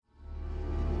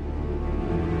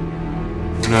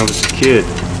When I was a kid,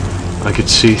 I could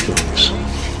see things.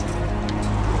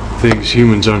 Things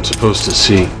humans aren't supposed to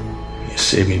see. You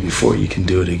saved me before, you can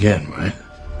do it again, right?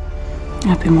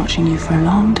 I've been watching you for a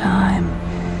long time.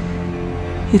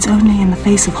 It's only in the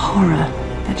face of horror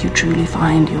that you truly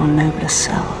find your noblest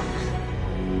self.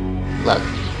 Look,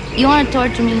 you want to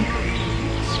torture me,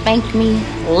 spank me,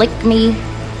 lick me,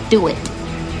 do it.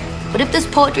 But if this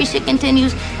poetry shit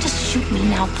continues, just shoot me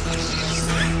now, please.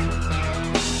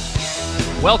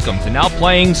 Welcome to Now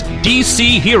Playing's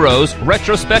DC Heroes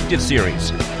Retrospective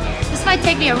Series. This might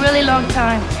take me a really long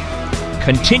time.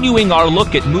 Continuing our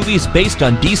look at movies based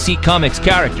on DC Comics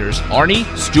characters, Arnie,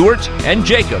 Stuart, and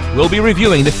Jacob will be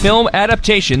reviewing the film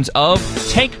adaptations of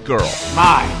Tank Girl.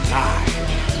 My,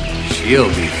 she'll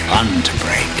be fun to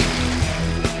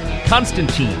break.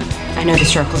 Constantine. I know the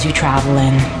circles you travel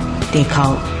in, the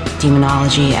occult,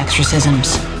 demonology,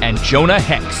 exorcisms. And Jonah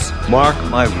Hex. Mark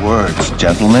my words,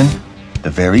 gentlemen. The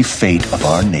very fate of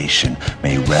our nation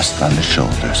may rest on the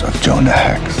shoulders of Jonah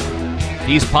Hex.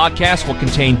 These podcasts will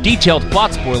contain detailed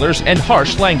plot spoilers and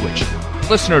harsh language.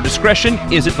 Listener discretion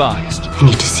is advised. I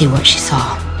need to see what she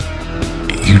saw.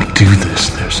 You do this,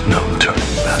 there's no turning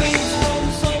back.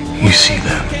 You see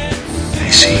them, they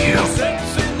see you.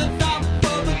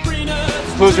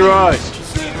 Close your eyes.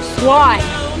 Why?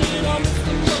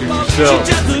 Shoot yourself.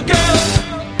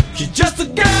 She's just a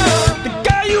girl, the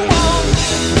girl you want.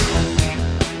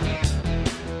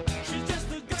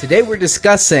 Today we're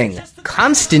discussing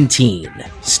Constantine,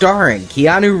 starring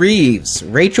Keanu Reeves,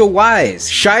 Rachel Weisz,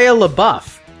 Shia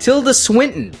LaBeouf, Tilda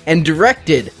Swinton, and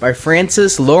directed by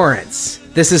Francis Lawrence.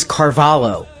 This is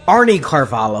Carvalho, Arnie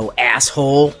Carvalho,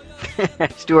 asshole.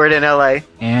 Stuart in LA.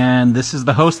 And this is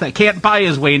the host that can't buy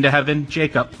his way into heaven,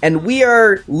 Jacob. And we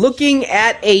are looking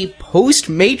at a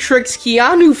post-Matrix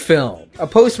Keanu film. A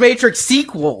post-Matrix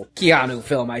sequel Keanu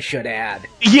film, I should add.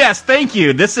 Yes, thank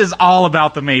you. This is all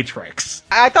about the Matrix.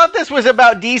 I thought this was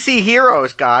about DC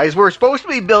heroes, guys. We're supposed to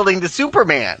be building to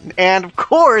Superman. And of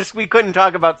course, we couldn't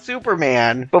talk about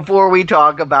Superman before we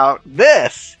talk about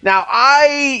this. Now,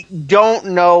 I don't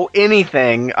know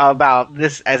anything about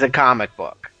this as a comic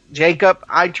book. Jacob,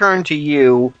 I turn to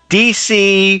you.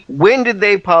 DC, when did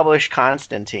they publish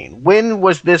Constantine? When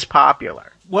was this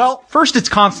popular? Well, first it's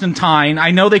Constantine.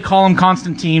 I know they call him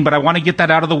Constantine, but I want to get that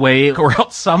out of the way, or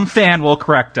else some fan will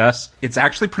correct us. It's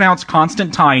actually pronounced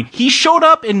Constantine. He showed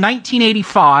up in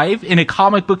 1985 in a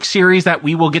comic book series that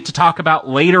we will get to talk about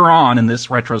later on in this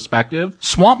retrospective,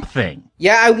 Swamp Thing.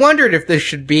 Yeah, I wondered if this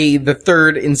should be the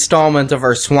third installment of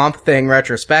our Swamp Thing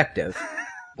retrospective.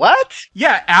 What?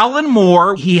 Yeah, Alan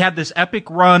Moore, he had this epic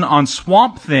run on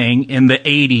Swamp Thing in the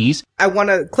 80s. I want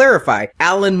to clarify.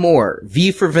 Alan Moore.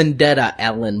 V for Vendetta,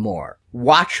 Alan Moore.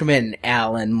 Watchmen,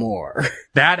 Alan Moore.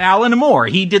 That Alan Moore.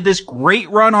 He did this great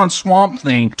run on Swamp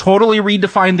Thing, totally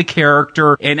redefined the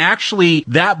character, and actually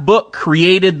that book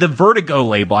created the Vertigo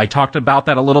label. I talked about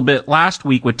that a little bit last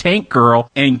week with Tank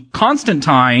Girl. And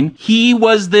Constantine, he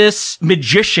was this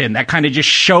magician that kind of just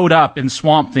showed up in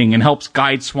Swamp Thing and helps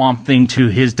guide Swamp Thing to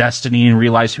his destiny and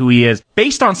realize who he is.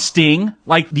 Based on Sting,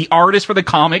 like the artist for the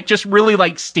comic just really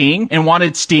liked Sting and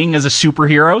wanted Sting as a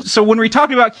superhero. So when we're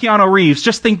talking about Keanu Reeves,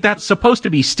 just think that's supposed to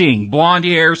be Sting. Blonde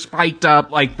hair, spiked up,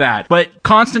 like that. But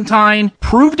Constantine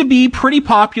proved to be pretty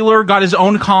popular, got his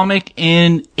own comic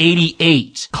in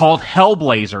 88 called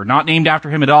Hellblazer, not named after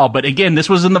him at all. But again, this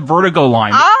was in the Vertigo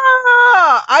line.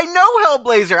 I know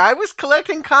Hellblazer. I was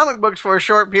collecting comic books for a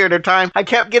short period of time. I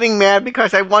kept getting mad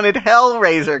because I wanted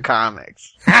Hellraiser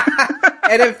comics.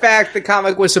 And in fact, the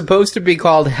comic was supposed to be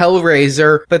called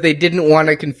Hellraiser, but they didn't want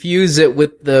to confuse it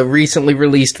with the recently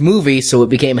released movie, so it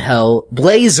became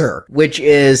Hellblazer, which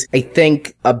is, I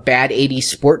think, a bad 80s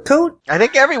sport coat? I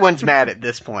think everyone's mad at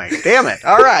this point. Damn it.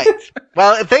 All right.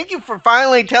 Well, thank you for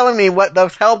finally telling me what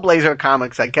those Hellblazer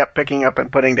comics I kept picking up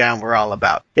and putting down were all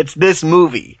about. It's this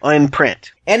movie in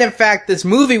print. And in fact, this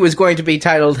movie was going to be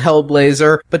titled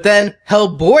Hellblazer, but then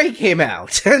Hellboy came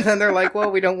out. And then they're like,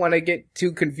 well, we don't want to get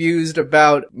too confused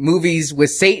about movies with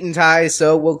Satan ties,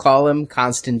 so we'll call him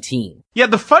Constantine. Yeah,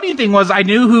 the funny thing was I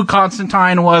knew who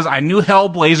Constantine was. I knew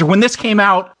Hellblazer. When this came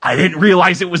out, I didn't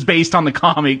realize it was based on the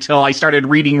comic till I started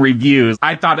reading reviews.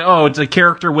 I thought, oh, it's a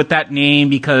character with that name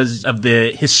because of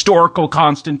the historical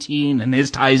Constantine and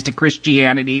his ties to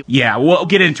Christianity. Yeah, we'll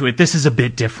get into it. This is a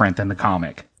bit different than the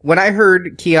comic. When I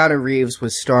heard Keanu Reeves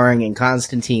was starring in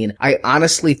Constantine, I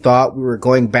honestly thought we were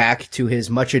going back to his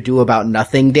Much Ado About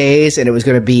Nothing days, and it was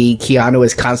going to be Keanu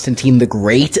as Constantine the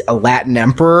Great, a Latin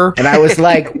emperor. And I was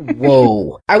like,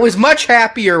 whoa. I was much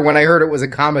happier when I heard it was a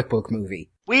comic book movie.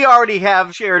 We already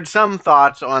have shared some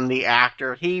thoughts on the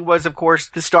actor. He was, of course,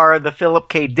 the star of the Philip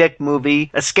K. Dick movie,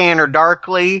 A Scanner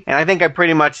Darkly, and I think I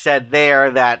pretty much said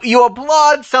there that you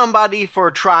applaud somebody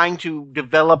for trying to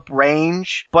develop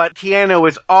range, but Keanu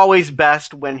is always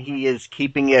best when he is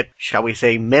keeping it, shall we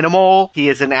say, minimal. He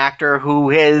is an actor who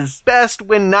is best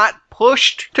when not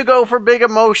pushed to go for big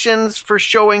emotions, for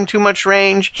showing too much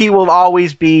range. He will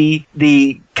always be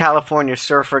the California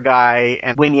Surfer guy,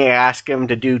 and when you ask him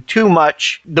to do too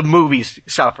much, the movies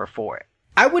suffer for it.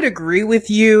 I would agree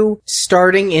with you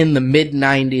starting in the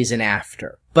mid-90s and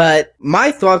after. But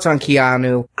my thoughts on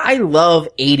Keanu, I love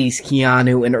 80s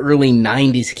Keanu and early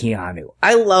 90s Keanu.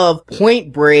 I love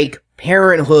Point Break,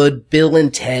 Parenthood, Bill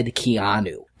and Ted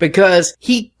Keanu. Because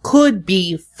he could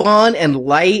be fun and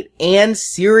light and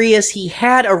serious. He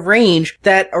had a range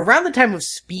that around the time of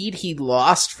Speed he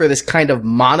lost for this kind of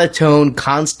monotone,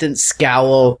 constant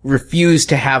scowl, refused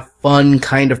to have fun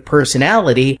kind of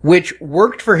personality, which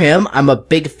worked for him. I'm a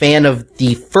big fan of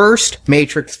the first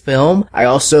Matrix film. I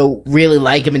also really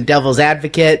like him in Devil's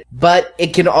Advocate, but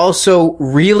it can also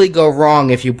really go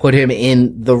wrong if you put him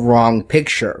in the wrong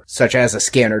picture, such as A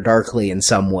Scanner Darkly in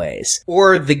some ways.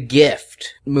 Or The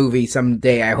Gift movie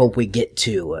someday I hope we get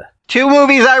to. 2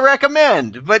 movies I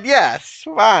recommend, but yes,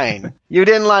 fine. You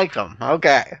didn't like them.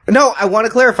 Okay. No, I want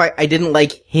to clarify, I didn't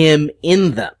like him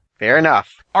in them. Fair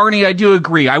enough. Arnie, I do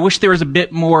agree. I wish there was a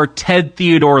bit more Ted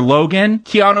Theodore Logan,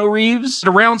 Keanu Reeves.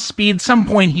 Around Speed, some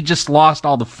point he just lost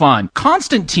all the fun.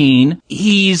 Constantine,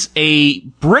 he's a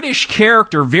British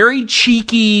character, very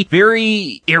cheeky,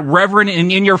 very irreverent and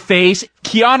in your face.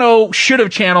 Keanu should have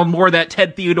channeled more that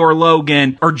Ted Theodore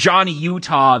Logan or Johnny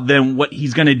Utah than what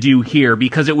he's going to do here,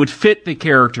 because it would fit the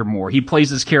character more. He plays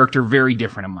this character very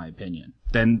different, in my opinion,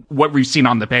 than what we've seen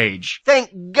on the page.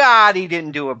 Thank God he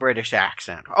didn't do a British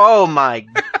accent. Oh my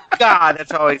God,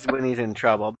 that's always when he's in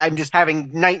trouble. I'm just having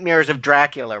nightmares of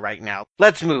Dracula right now.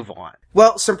 Let's move on.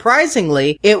 Well,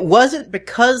 surprisingly, it wasn't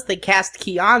because they cast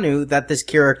Keanu that this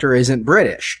character isn't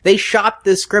British. They shopped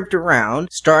this script around,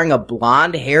 starring a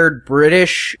blonde-haired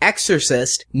British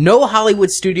exorcist. No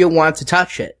Hollywood studio wanted to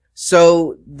touch it.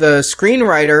 So the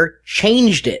screenwriter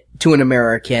changed it to an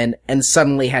American and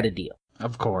suddenly had a deal.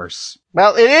 Of course.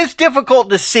 Well, it is difficult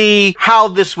to see how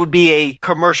this would be a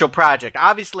commercial project.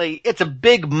 Obviously, it's a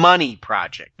big money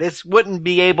project. This wouldn't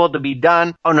be able to be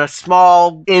done on a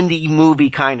small indie movie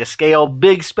kind of scale.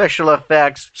 Big special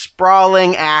effects,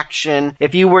 sprawling action.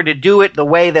 If you were to do it the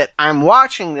way that I'm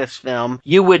watching this film,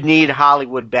 you would need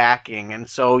Hollywood backing. And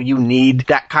so you need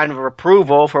that kind of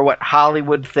approval for what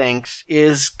Hollywood thinks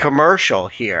is commercial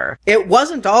here. It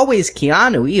wasn't always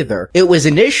Keanu either. It was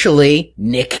initially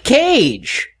Nick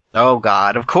Cage. Oh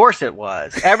God, of course it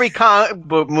was. Every comic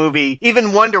book movie,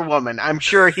 even Wonder Woman, I'm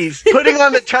sure he's putting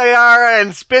on the tiara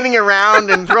and spinning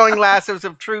around and throwing lassos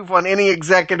of truth on any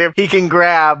executive he can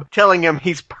grab, telling him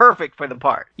he's perfect for the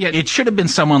part. Yeah, it should have been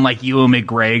someone like Ewan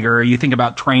McGregor. You think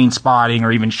about Trainspotting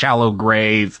or even Shallow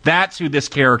Grave. That's who this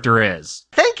character is.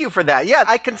 Thank you for that. Yeah,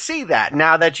 I can see that.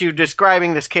 Now that you're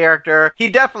describing this character, he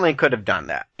definitely could have done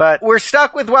that. But we're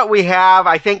stuck with what we have.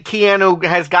 I think Keanu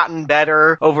has gotten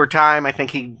better over time. I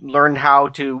think he learned how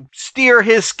to steer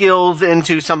his skills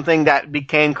into something that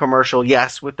became commercial,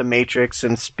 yes, with The Matrix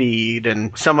and Speed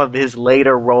and some of his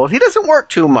later roles. He doesn't work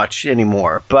too much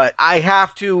anymore, but I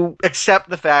have to accept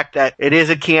the fact that it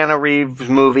is a Keanu Reeves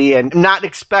movie and not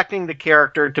expecting the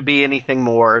character to be anything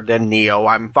more than Neo.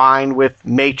 I'm fine with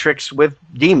Matrix with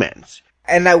demons.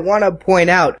 And I want to point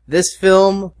out, this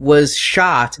film was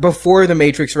shot before The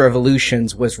Matrix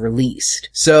Revolutions was released.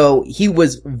 So he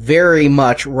was very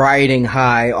much riding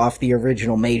high off the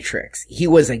original Matrix. He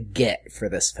was a get for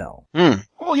this film.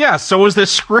 Well, yeah, so was the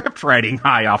script riding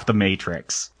high off The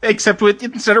Matrix. Except with,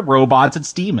 instead of robots,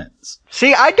 it's demons.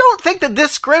 See, I don't think that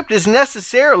this script is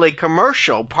necessarily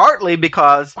commercial, partly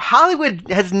because Hollywood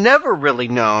has never really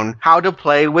known how to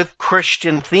play with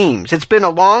Christian themes. It's been a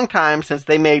long time since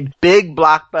they made big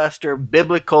blockbuster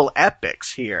biblical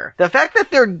epics here. The fact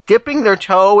that they're dipping their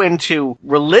toe into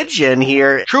religion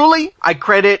here, truly, I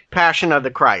credit Passion of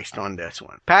the Christ on this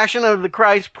one. Passion of the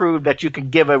Christ proved that you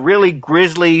could give a really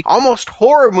grisly, almost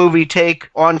horror movie take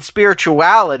on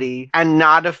spirituality and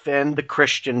not offend the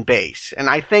Christian base. And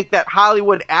I think that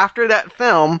Hollywood, after that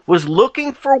film, was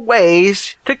looking for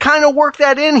ways to kind of work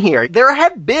that in here. There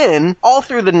had been, all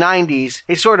through the 90s,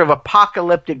 a sort of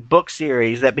apocalyptic book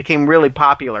series that became really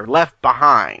popular, Left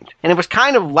Behind. And it was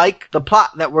kind of like the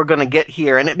plot that we're going to get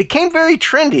here. And it became very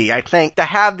trendy, I think, to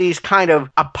have these kind of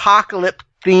apocalyptic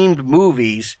themed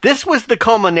movies, this was the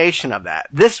culmination of that.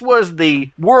 This was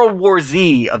the World War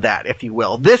Z of that, if you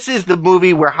will. This is the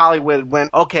movie where Hollywood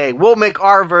went, okay, we'll make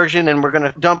our version and we're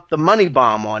going to dump the money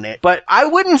bomb on it. But I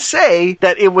wouldn't say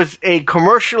that it was a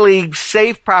commercially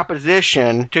safe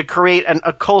proposition to create an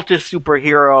occultist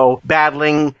superhero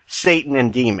battling Satan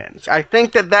and demons. I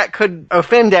think that could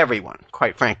offend everyone,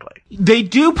 quite frankly. They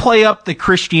do play up the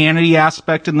Christianity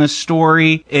aspect in this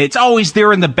story. It's always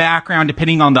there in the background,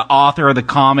 depending on the author of the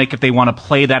comic, if they want to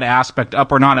play that aspect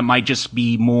up or not. It might just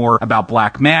be more about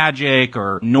black magic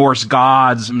or Norse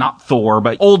gods, not Thor,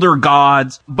 but older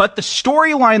gods. But the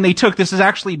storyline they took, this is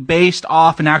actually based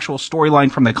off an actual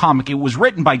storyline from the comic. It was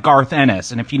written by Garth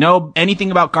Ennis. And if you know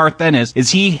anything about Garth Ennis,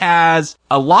 is he has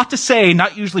a lot to say,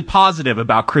 not usually positive,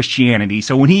 about Christianity.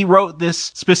 So when he wrote this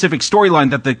specific storyline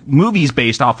that the movie's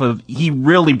based off of, he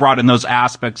really brought in those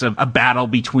aspects of a battle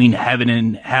between heaven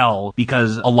and hell,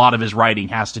 because a lot of his writing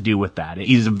has to do with that.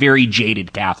 He's a very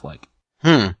jaded Catholic.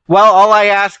 Well, all I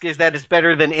ask is that it's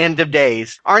better than End of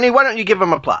Days. Arnie, why don't you give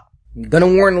him a plot? I'm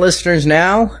gonna warn listeners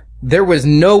now, there was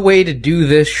no way to do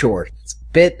this short. It's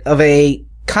a bit of a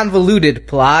convoluted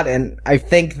plot, and I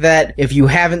think that if you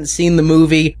haven't seen the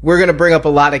movie, we're gonna bring up a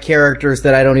lot of characters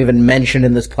that I don't even mention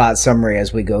in this plot summary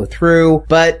as we go through.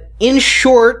 But in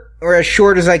short, or as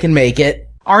short as I can make it,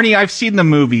 Arnie, I've seen the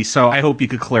movie, so I hope you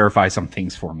could clarify some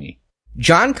things for me.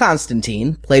 John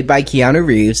Constantine, played by Keanu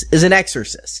Reeves, is an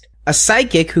exorcist. A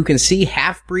psychic who can see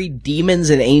half-breed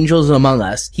demons and angels among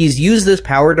us. He's used this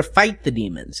power to fight the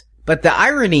demons. But the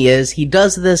irony is, he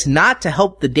does this not to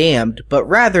help the damned, but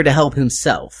rather to help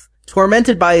himself.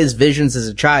 Tormented by his visions as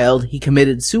a child, he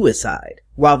committed suicide.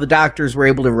 While the doctors were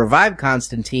able to revive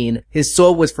Constantine, his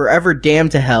soul was forever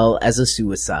damned to hell as a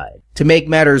suicide. To make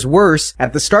matters worse,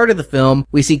 at the start of the film,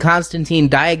 we see Constantine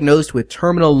diagnosed with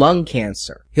terminal lung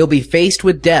cancer. He'll be faced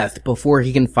with death before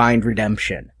he can find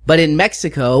redemption. But in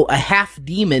Mexico, a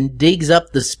half-demon digs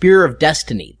up the Spear of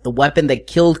Destiny, the weapon that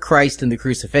killed Christ in the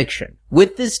crucifixion.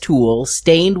 With this tool,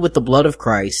 stained with the blood of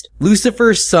Christ,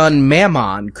 Lucifer's son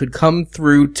Mammon could come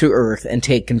through to Earth and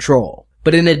take control.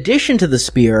 But in addition to the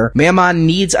spear, Mammon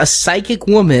needs a psychic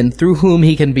woman through whom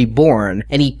he can be born,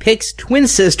 and he picks twin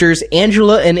sisters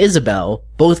Angela and Isabel,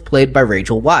 both played by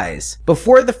Rachel Weisz.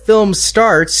 Before the film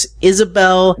starts,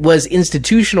 Isabel was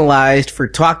institutionalized for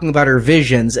talking about her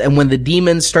visions, and when the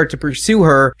demons start to pursue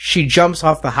her, she jumps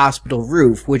off the hospital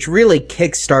roof, which really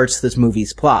kickstarts this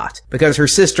movie's plot, because her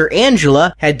sister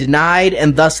Angela had denied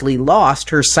and thusly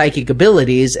lost her psychic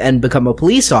abilities and become a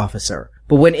police officer.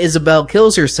 But when Isabel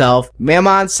kills herself,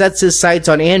 Mammon sets his sights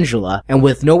on Angela, and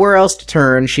with nowhere else to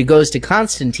turn, she goes to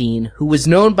Constantine, who was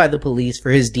known by the police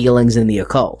for his dealings in the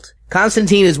occult.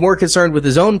 Constantine is more concerned with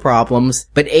his own problems,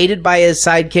 but aided by his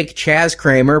sidekick Chaz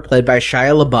Kramer, played by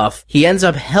Shia LaBeouf, he ends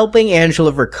up helping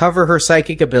Angela recover her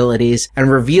psychic abilities and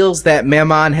reveals that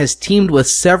Mammon has teamed with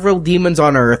several demons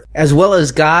on Earth, as well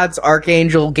as God's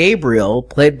Archangel Gabriel,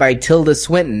 played by Tilda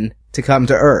Swinton, to come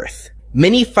to Earth.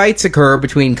 Many fights occur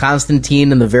between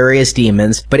Constantine and the various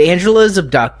demons, but Angela is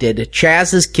abducted,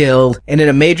 Chaz is killed, and in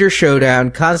a major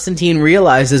showdown, Constantine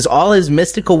realizes all his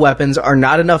mystical weapons are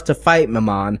not enough to fight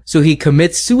Mammon, so he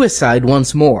commits suicide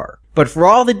once more. But for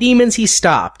all the demons he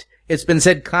stopped, it's been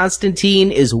said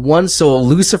Constantine is one soul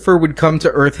Lucifer would come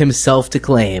to Earth himself to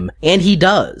claim, and he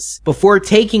does. Before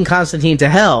taking Constantine to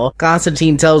hell,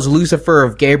 Constantine tells Lucifer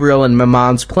of Gabriel and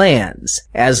Mammon's plans.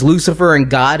 As Lucifer and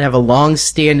God have a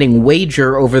long-standing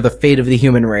wager over the fate of the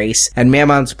human race, and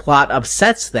Mammon's plot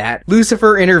upsets that,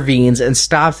 Lucifer intervenes and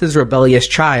stops his rebellious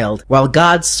child, while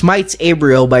God smites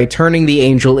Abriel by turning the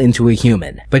angel into a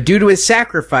human. But due to his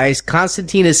sacrifice,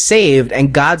 Constantine is saved,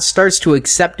 and God starts to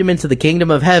accept him into the kingdom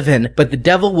of heaven, but the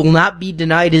devil will not be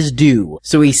denied his due,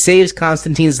 so he saves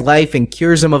Constantine's life and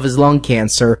cures him of his lung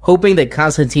cancer, hoping that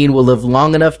Constantine will live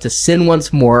long enough to sin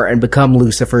once more and become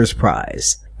Lucifer's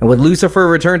prize. And when Lucifer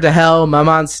returned to hell,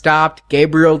 Mammon stopped,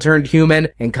 Gabriel turned human,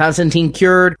 and Constantine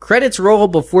cured, credits roll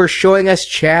before showing us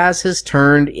Chaz has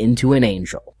turned into an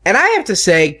angel. And I have to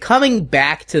say, coming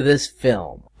back to this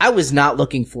film, I was not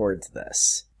looking forward to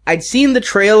this. I'd seen the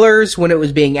trailers when it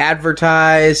was being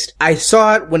advertised. I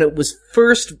saw it when it was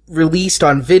first released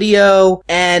on video,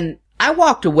 and I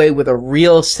walked away with a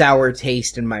real sour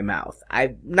taste in my mouth.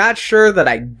 I'm not sure that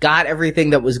I got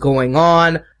everything that was going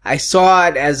on. I saw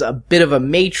it as a bit of a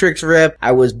Matrix rip.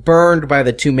 I was burned by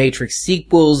the 2 Matrix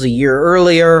sequels a year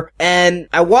earlier, and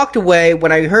I walked away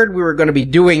when I heard we were going to be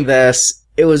doing this.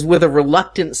 It was with a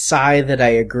reluctant sigh that I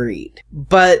agreed.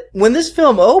 But when this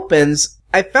film opens,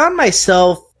 I found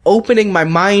myself opening my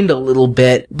mind a little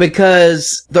bit,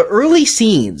 because the early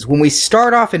scenes, when we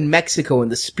start off in Mexico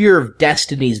and the Spear of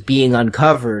Destiny is being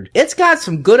uncovered, it's got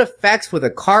some good effects with a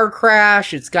car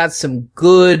crash, it's got some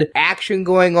good action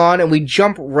going on, and we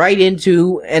jump right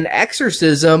into an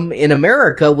exorcism in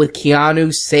America with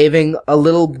Keanu saving a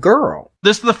little girl.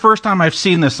 This is the first time I've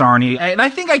seen this, Arnie, and I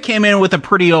think I came in with a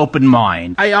pretty open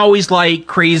mind. I always like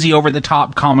crazy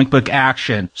over-the-top comic book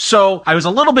action. So I was a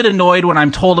little bit annoyed when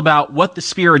I'm told about what the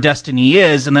Spear of Destiny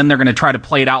is, and then they're going to try to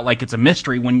play it out like it's a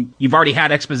mystery when you've already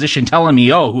had exposition telling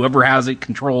me, oh, whoever has it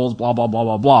controls, blah, blah, blah,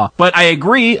 blah, blah. But I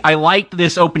agree, I liked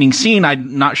this opening scene.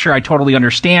 I'm not sure I totally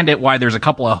understand it, why there's a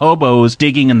couple of hobos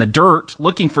digging in the dirt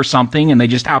looking for something, and they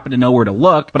just happen to know where to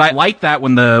look. But I like that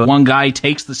when the one guy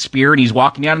takes the spear and he's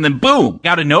walking out, and then boom!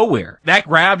 Out of nowhere. That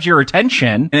grabs your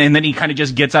attention, and then he kind of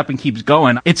just gets up and keeps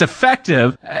going. It's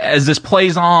effective as this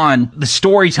plays on. The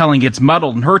storytelling gets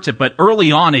muddled and hurts it, but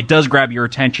early on it does grab your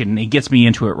attention, and it gets me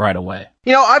into it right away.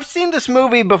 You know, I've seen this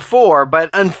movie before, but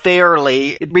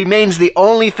unfairly, it remains the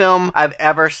only film I've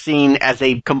ever seen as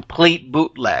a complete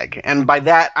bootleg. And by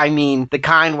that, I mean the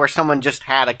kind where someone just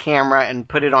had a camera and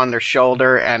put it on their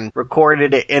shoulder and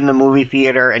recorded it in the movie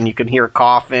theater, and you can hear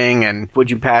coughing and would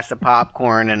you pass the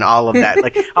popcorn and all of that.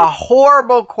 Like, a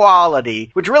horrible quality,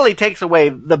 which really takes away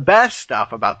the best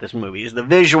stuff about this movie, is the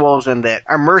visuals and the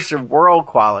immersive world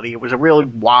quality. It was a really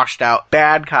washed out,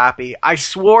 bad copy. I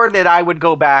swore that I would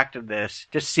go back to this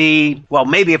to see, well,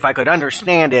 maybe if I could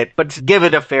understand it, but to give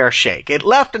it a fair shake. It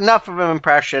left enough of an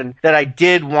impression that I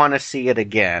did want to see it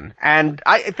again. And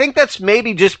I think that's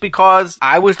maybe just because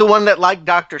I was the one that liked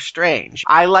Doctor Strange.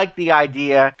 I like the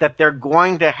idea that they're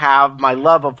going to have my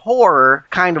love of horror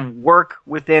kind of work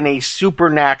within a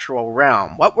supernatural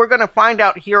realm. What we're going to find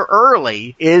out here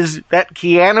early is that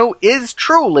Keanu is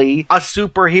truly a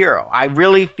superhero. I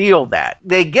really feel that.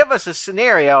 They give us a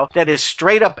scenario that is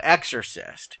straight up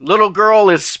Exorcist. Little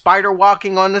girl is spider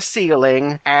walking on the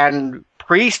ceiling, and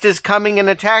priest is coming in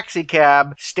a taxi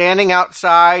cab, standing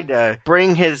outside to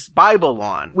bring his Bible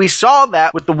on. We saw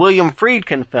that with the William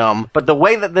Friedkin film, but the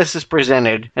way that this is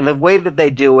presented and the way that they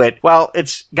do it, well,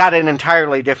 it's got an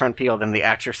entirely different feel than The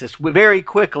Exorcist. Very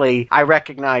quickly, I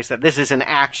recognize that this is an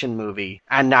action movie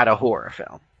and not a horror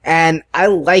film. And I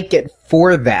like it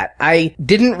for that. I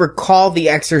didn't recall The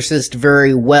Exorcist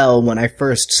very well when I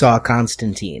first saw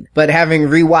Constantine, but having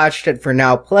rewatched it for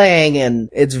Now Playing, and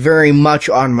it's very much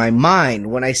on my mind,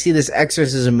 when I see this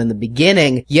exorcism in the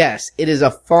beginning, yes, it is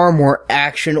a far more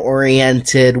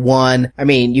action-oriented one. I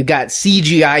mean, you got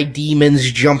CGI demons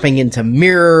jumping into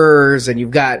mirrors, and you've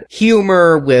got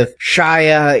humor with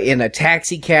Shia in a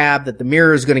taxi cab that the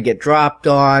mirror is going to get dropped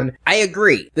on. I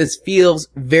agree. This feels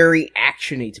very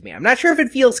actiony to me. I'm not sure if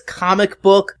it feels comic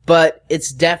book, but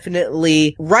it's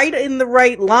definitely right in the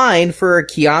right line for a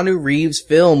Keanu Reeves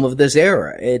film of this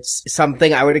era. It's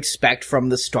something I would expect from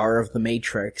the star of The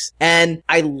Matrix. And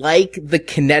I like the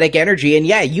kinetic energy. And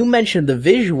yeah, you mentioned the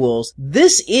visuals.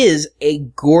 This is a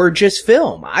gorgeous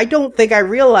film. I don't think I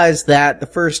realized that the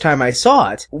first time I saw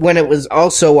it, when it was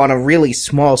also on a really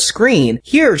small screen.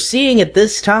 Here, seeing it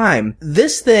this time,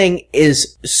 this thing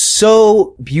is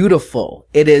so beautiful.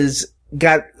 It is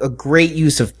got a great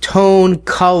use of tone,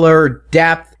 color,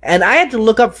 depth. And I had to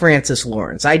look up Francis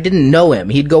Lawrence. I didn't know him.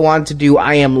 He'd go on to do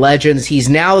I Am Legends. He's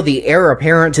now the heir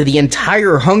apparent to the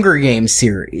entire Hunger Games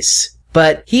series.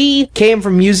 But he came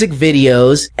from music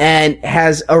videos and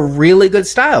has a really good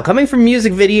style. Coming from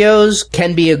music videos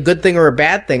can be a good thing or a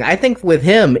bad thing. I think with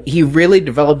him, he really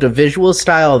developed a visual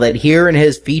style that here in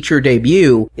his feature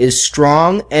debut is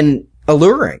strong and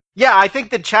alluring. Yeah, I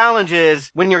think the challenge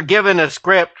is when you're given a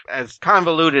script as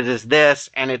convoluted as this,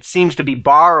 and it seems to be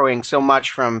borrowing so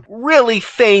much from really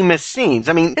famous scenes.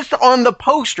 I mean, it's on the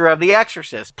poster of The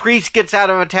Exorcist. Priest gets out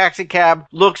of a taxi cab,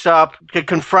 looks up to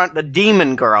confront the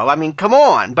demon girl. I mean, come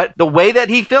on. But the way that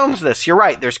he films this, you're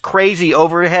right. There's crazy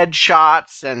overhead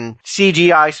shots and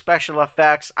CGI special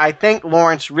effects. I think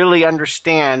Lawrence really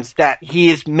understands that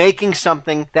he is making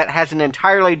something that has an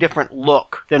entirely different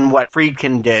look than what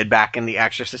Friedkin did back in The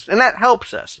Exorcist. And that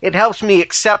helps us. It helps me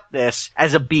accept this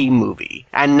as a B movie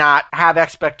and not have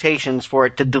expectations for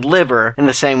it to deliver in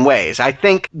the same ways. I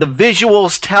think the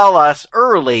visuals tell us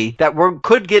early that we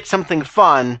could get something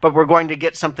fun, but we're going to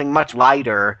get something much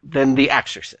lighter than The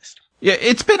Exorcist. Yeah,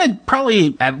 it's been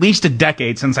probably at least a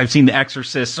decade since I've seen The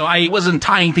Exorcist, so I wasn't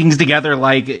tying things together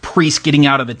like priest getting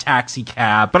out of the taxi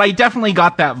cab, but I definitely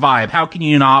got that vibe. How can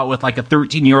you not with like a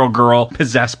 13-year-old girl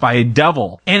possessed by a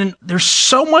devil? And there's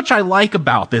so much I like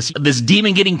about this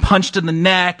demon getting punched in the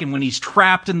neck and when he's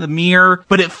trapped in the mirror,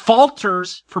 but it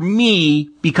falters for me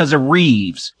because of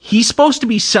Reeves. He's supposed to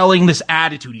be selling this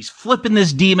attitude. He's flipping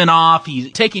this demon off.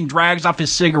 He's taking drags off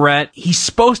his cigarette. He's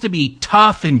supposed to be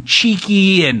tough and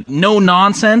cheeky and no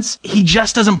nonsense. He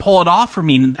just doesn't pull it off for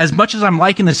me. And as much as I'm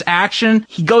liking this action,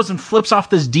 he goes and flips off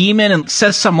this demon and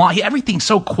says some line. Everything's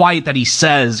so quiet that he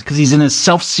says because he's in his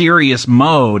self-serious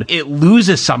mode. It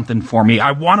loses something for me.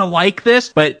 I want to like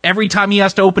this, but every time he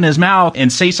has to open his mouth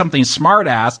and say something smart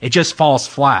ass, it just falls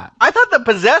flat. I thought the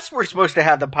possessed were supposed to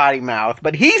have the potty mouth,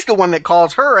 but he's the one that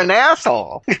calls her an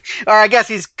asshole. Or I guess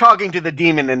he's talking to the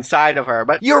demon inside of her.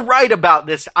 But you're right about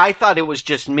this. I thought it was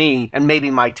just me and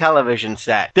maybe my television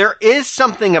set. There is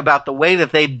something about the way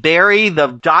that they bury the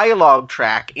dialogue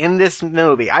track in this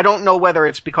movie. I don't know whether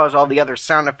it's because all the other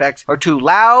sound effects are too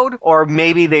loud, or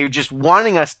maybe they're just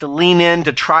wanting us to lean in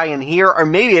to try and hear, or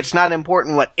maybe it's not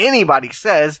important what anybody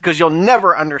says because you'll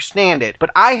never understand it.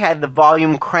 But I had the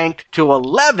volume cranked to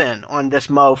 11 on this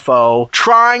mofo,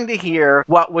 trying to hear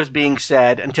what was being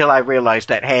said until I realized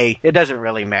that, hey, it doesn't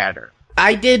really matter.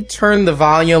 I did turn the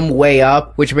volume way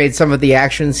up, which made some of the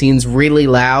action scenes really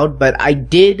loud, but I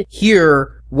did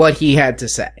hear what he had to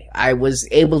say. I was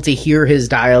able to hear his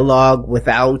dialogue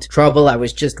without trouble. I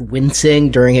was just wincing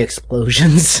during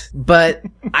explosions, but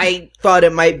I thought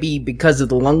it might be because of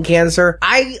the lung cancer.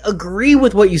 I agree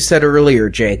with what you said earlier,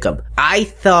 Jacob. I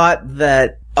thought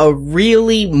that a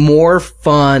really more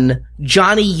fun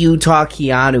Johnny Utah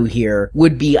Keanu here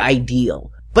would be ideal.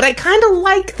 But I kind of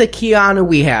like the Keanu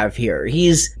we have here.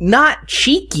 He's not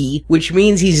cheeky, which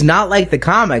means he's not like the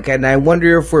comic, and I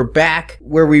wonder if we're back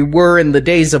where we were in the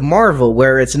days of Marvel,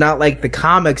 where it's not like the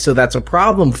comic, so that's a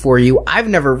problem for you. I've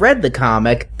never read the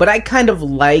comic, but I kind of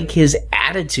like his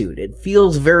attitude. It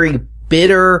feels very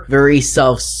bitter, very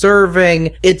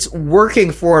self-serving. It's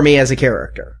working for me as a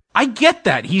character. I get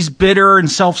that. He's bitter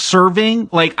and self-serving.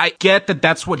 Like, I get that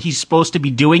that's what he's supposed to be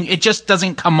doing. It just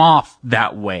doesn't come off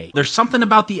that way. There's something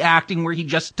about the acting where he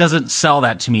just doesn't sell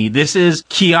that to me. This is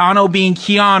Keanu being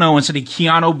Keanu instead of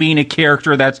Keanu being a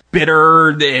character that's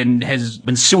bitter and has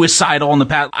been suicidal in the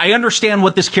past. I understand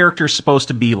what this character is supposed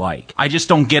to be like. I just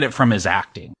don't get it from his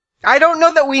acting. I don't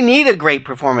know that we need a great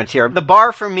performance here. The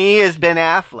bar for me is Ben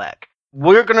Affleck.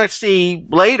 We're going to see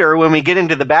later when we get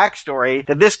into the backstory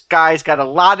that this guy's got a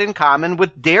lot in common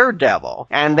with Daredevil,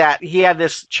 and that he had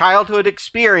this childhood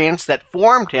experience that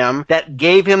formed him, that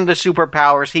gave him the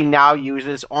superpowers he now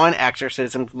uses on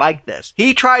exorcisms like this.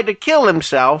 He tried to kill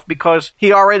himself because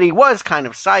he already was kind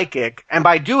of psychic, and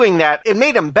by doing that, it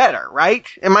made him better, right?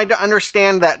 Am I to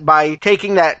understand that by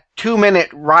taking that 2-minute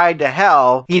ride to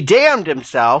hell, he damned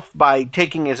himself by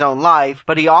taking his own life,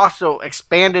 but he also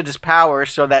expanded his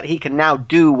powers so that he can now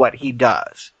do what he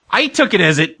does? I took it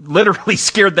as it literally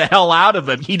scared the hell out of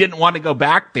him. He didn't want to go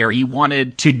back there. He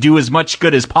wanted to do as much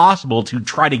good as possible to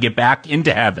try to get back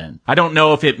into heaven. I don't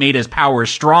know if it made his powers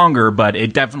stronger, but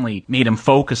it definitely made him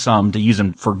focus them to use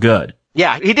them for good.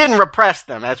 Yeah, he didn't repress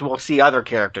them, as we'll see other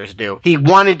characters do. He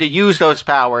wanted to use those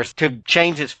powers to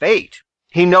change his fate.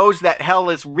 He knows that hell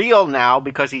is real now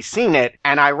because he's seen it,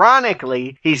 and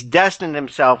ironically, he's destined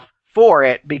himself for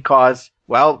it because,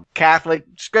 well, Catholic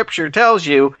scripture tells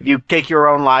you if you take your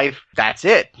own life, that's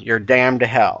it. You're damned to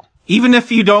hell. Even if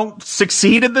you don't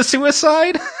succeed in the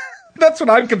suicide? That's what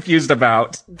I'm confused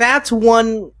about. That's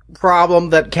one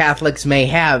problem that Catholics may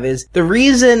have, is the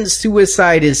reason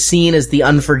suicide is seen as the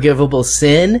unforgivable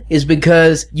sin is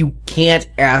because you can't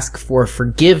ask for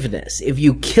forgiveness. If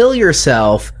you kill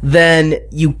yourself, then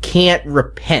you can't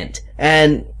repent.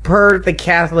 And per the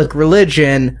Catholic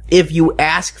religion, if you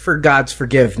ask for God's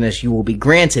forgiveness, you will be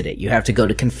granted it. You have to go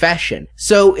to confession.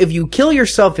 So if you kill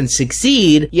yourself and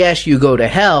succeed, yes, you go to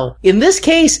hell. In this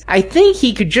case, I think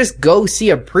he could just go see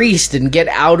a priest and get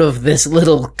out of this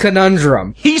little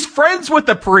conundrum. He's friends with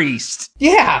the priest.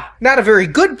 Yeah, not a very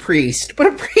good priest, but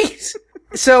a priest.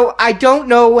 So I don't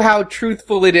know how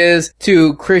truthful it is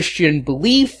to Christian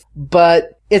belief,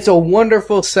 but it's a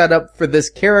wonderful setup for this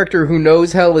character who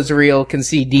knows hell is real, can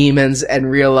see demons,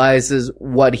 and realizes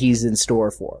what he's in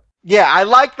store for. Yeah, I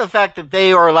like the fact that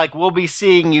they are like, we'll be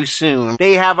seeing you soon.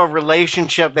 They have a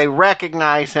relationship. They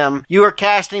recognize him. You are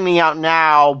casting me out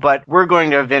now, but we're going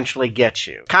to eventually get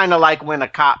you. Kind of like when a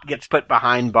cop gets put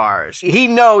behind bars. He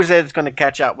knows that it's going to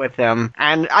catch up with him.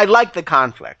 And I like the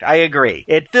conflict. I agree.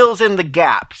 It fills in the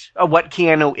gaps of what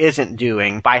Keanu isn't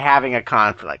doing by having a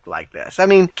conflict like this. I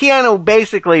mean, Keanu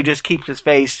basically just keeps his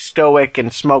face stoic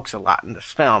and smokes a lot in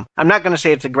this film. I'm not going to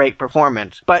say it's a great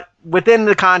performance, but within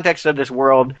the context of this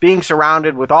world, being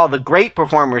surrounded with all the great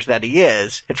performers that he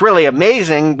is, it's really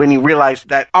amazing when you realize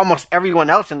that almost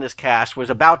everyone else in this cast was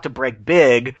about to break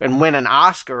big and win an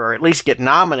Oscar or at least get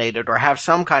nominated or have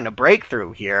some kind of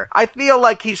breakthrough here. I feel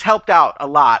like he's helped out a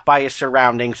lot by his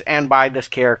surroundings and by this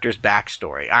character's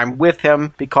backstory. I'm with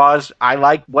him because I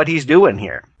like what he's doing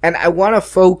here. And I want to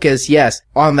focus, yes,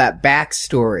 on that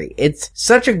backstory. It's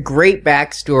such a great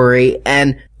backstory,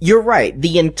 and you're right.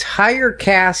 The entire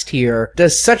cast here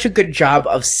does such a good job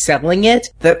of selling it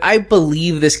that I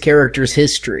believe this character's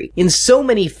history. In so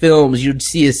many films, you'd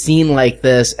see a scene like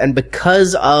this, and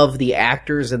because of the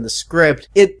actors and the script,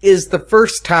 it is the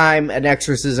first time an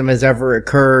exorcism has ever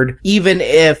occurred, even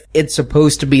if it's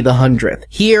supposed to be the 100th.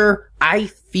 Here, I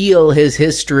feel his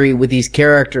history with these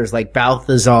characters like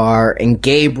Balthazar and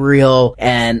Gabriel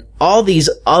and all these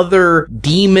other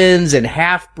demons and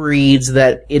half-breeds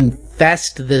that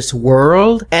infest this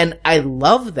world. And I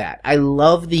love that. I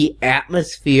love the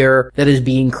atmosphere that is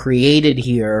being created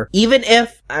here. Even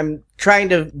if I'm trying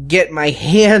to get my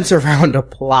hands around a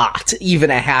plot, even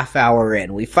a half hour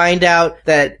in. We find out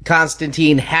that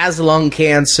Constantine has lung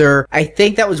cancer. I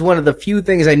think that was one of the few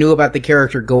things I knew about the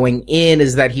character going in,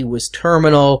 is that he was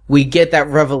terminal. We get that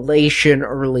revelation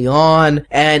early on,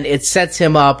 and it sets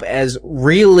him up as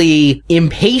really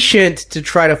impatient to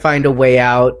try to find a way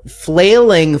out,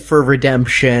 flailing for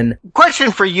redemption.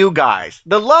 Question for you guys.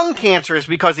 The lung cancer is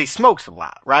because he smokes a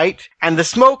lot, right? And the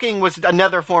smoking was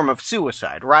another form of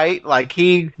suicide, right? Like,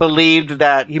 he believed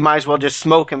that he might as well just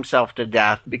smoke himself to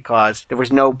death because there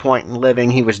was no point in living.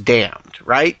 He was damned,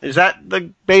 right? Is that the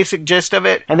basic gist of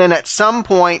it? And then at some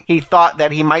point, he thought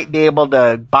that he might be able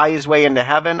to buy his way into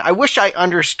heaven. I wish I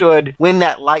understood when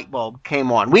that light bulb came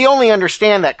on. We only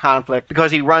understand that conflict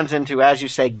because he runs into, as you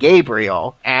say,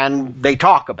 Gabriel, and they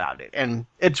talk about it. And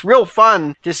it's real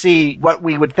fun to see what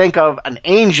we would think of an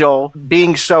angel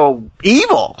being so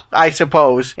evil, I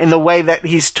suppose, in the way that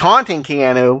he's taunting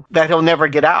Keanu that he'll never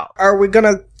get out. Are we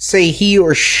gonna say he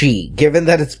or she, given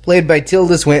that it's played by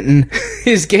Tilda Swinton?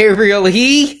 Is Gabriel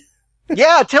he?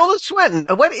 Yeah, Tilda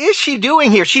Swinton. What is she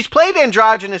doing here? She's played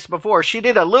androgynous before. She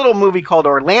did a little movie called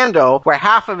Orlando, where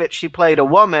half of it she played a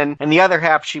woman and the other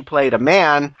half she played a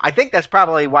man. I think that's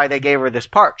probably why they gave her this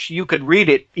part. You could read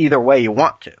it either way you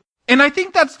want to. And I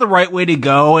think that's the right way to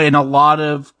go in a lot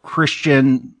of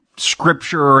Christian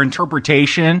scripture or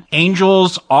interpretation.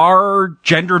 Angels are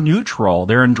gender neutral.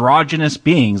 They're androgynous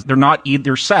beings. They're not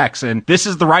either sex. And this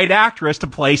is the right actress to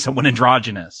play someone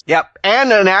androgynous. Yep.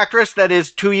 And an actress that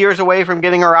is 2 years away from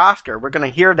getting her Oscar. We're going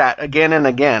to hear that again and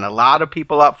again. A lot of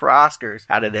people up for Oscars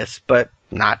out of this, but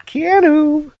not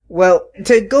Keanu. Well,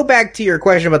 to go back to your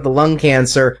question about the lung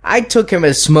cancer, I took him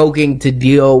as smoking to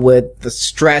deal with the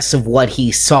stress of what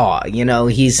he saw. You know,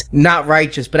 he's not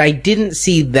righteous, but I didn't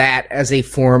see that as a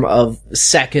form of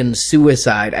second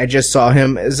suicide. I just saw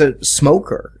him as a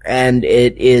smoker, and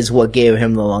it is what gave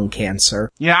him the lung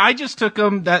cancer. Yeah, I just took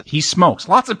him that he smokes.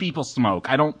 Lots of people smoke.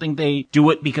 I don't think they do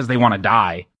it because they want to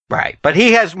die. Right. But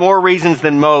he has more reasons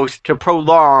than most to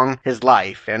prolong his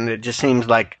life, and it just seems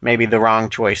like maybe the wrong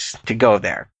choice to go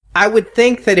there. I would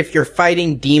think that if you're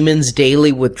fighting demons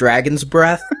daily with dragon's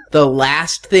breath, the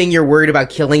last thing you're worried about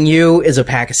killing you is a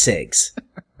pack of cigs.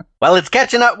 Well, it's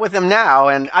catching up with him now,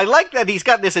 and I like that he's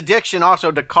got this addiction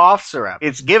also to cough syrup.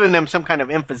 It's given him some kind of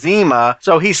emphysema,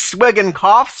 so he's swigging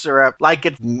cough syrup like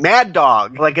it's Mad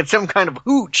Dog, like it's some kind of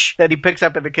hooch that he picks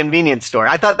up at the convenience store.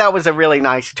 I thought that was a really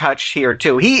nice touch here,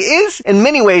 too. He is, in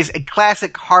many ways, a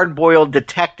classic hard-boiled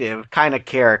detective kind of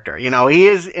character. You know, he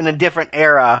is, in a different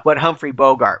era, what Humphrey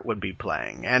Bogart would be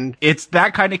playing, and it's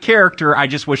that kind of character. I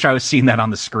just wish I was seeing that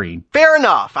on the screen. Fair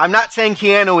enough. I'm not saying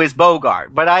Keanu is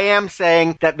Bogart, but I am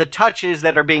saying that the touches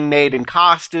that are being made in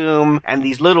costume and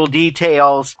these little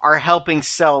details are helping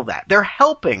sell that. They're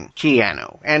helping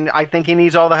Keanu, and I think he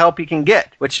needs all the help he can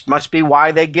get, which must be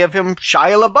why they give him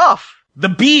Shia LaBeouf. The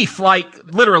beef,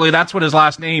 like, literally, that's what his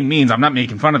last name means. I'm not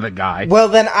making fun of the guy. Well,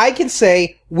 then I can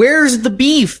say, where's the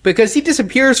beef? Because he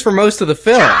disappears for most of the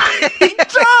film. He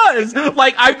does!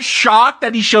 Like, I'm shocked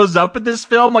that he shows up in this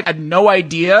film. Like, I had no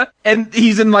idea. And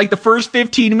he's in, like, the first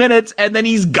 15 minutes, and then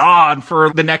he's gone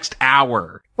for the next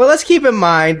hour. Well, let's keep in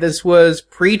mind, this was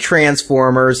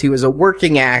pre-Transformers. He was a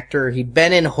working actor. He'd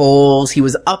been in Holes. He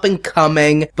was up and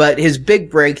coming, but his big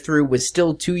breakthrough was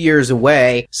still 2 years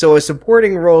away. So a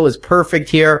supporting role is perfect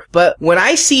here. But when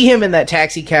I see him in that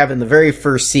taxi cab in the very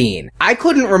first scene, I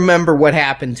couldn't remember what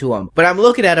happened to him. But I'm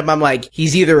looking at him, I'm like,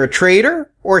 he's either a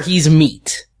traitor or he's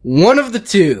meat. One of the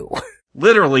two.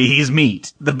 Literally, he's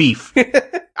meat. The beef.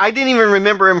 I didn't even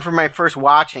remember him from my first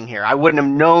watching here. I wouldn't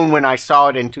have known when I saw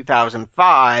it in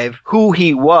 2005 who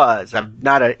he was. I'm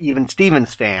not a even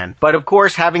Stevens fan. But of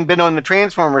course, having been on the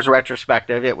Transformers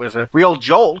retrospective, it was a real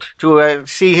jolt to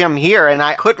see him here, and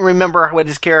I couldn't remember what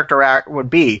his character act would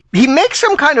be. He makes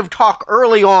some kind of talk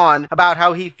early on about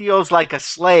how he feels like a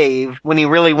slave when he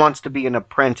really wants to be an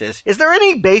apprentice. Is there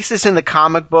any basis in the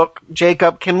comic book,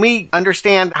 Jacob? Can we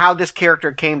understand how this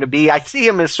character came to be? I see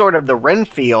him as sort of the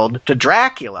Renfield to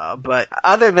Dracula. But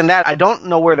other than that, I don't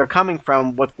know where they're coming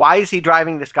from. Why is he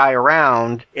driving this guy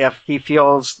around if he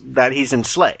feels that he's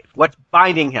enslaved? What's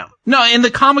binding him? No, in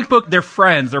the comic book, they're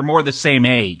friends. They're more the same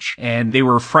age. And they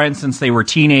were friends since they were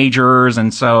teenagers.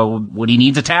 And so when he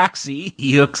needs a taxi,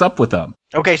 he hooks up with them.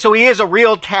 Okay, so he is a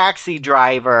real taxi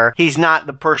driver. He's not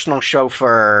the personal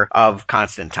chauffeur of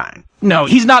Constantine. No,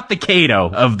 he's not the Kato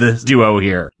of the duo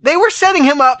here. They were setting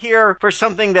him up here for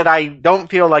something that I don't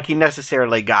feel like he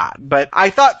necessarily got. But I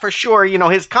thought for sure,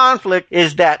 his conflict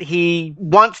is that he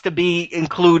wants to be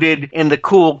included in the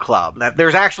cool club. That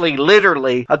there's actually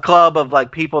literally a club of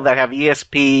like people that have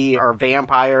ESP or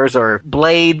vampires, or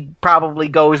Blade probably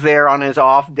goes there on his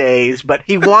off days. But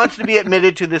he wants to be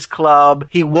admitted to this club.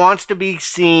 He wants to be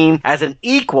seen as an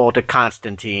equal to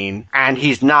Constantine, and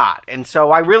he's not. And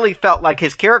so I really felt like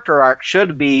his character arc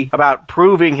should be about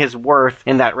proving his worth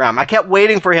in that realm. I kept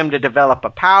waiting for him to develop a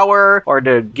power or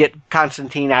to get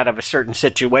Constantine out of a certain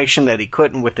situation that he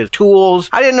couldn't with his tools.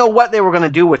 I didn't know what they were going to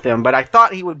do with him, but I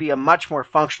thought he would be a much more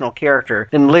functional character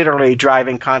than literally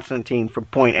driving Constantine from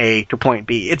point A to point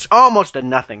B. It's almost a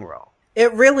nothing role.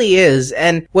 It really is.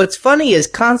 And what's funny is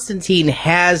Constantine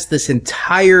has this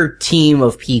entire team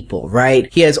of people, right?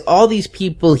 He has all these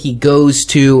people he goes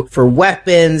to for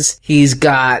weapons. He's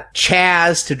got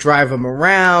Chaz to drive him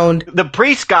around. The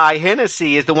priest guy,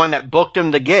 Hennessy, is the one that booked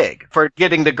him the gig for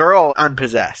getting the girl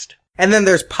unpossessed. And then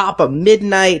there's Papa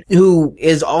Midnight, who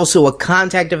is also a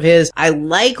contact of his. I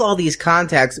like all these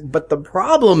contacts, but the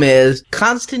problem is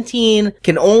Constantine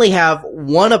can only have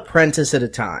one apprentice at a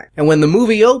time. And when the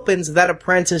movie opens, that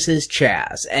apprentice is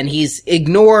Chaz. And he's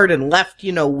ignored and left,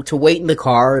 to wait in the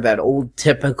car, that old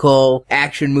typical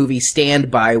action movie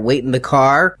standby, wait in the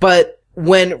car. But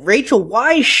when Rachel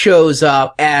Weisz shows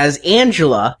up as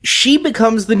Angela, she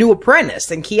becomes the new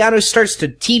apprentice, and Keanu starts to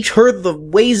teach her the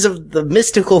ways of the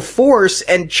mystical force,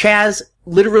 and Chaz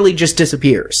literally just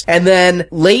disappears. And then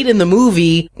late in the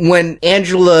movie, when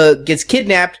Angela gets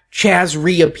kidnapped, Chaz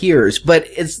reappears. But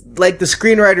it's like the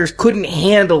screenwriters couldn't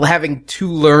handle having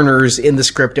two learners in the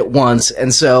script at once.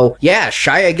 And so, yeah,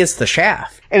 Shia gets the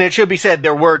shaft. And it should be said,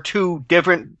 there were two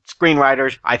different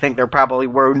screenwriters. I think there probably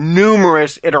were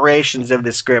numerous iterations of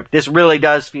this script. This really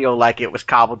does feel like it was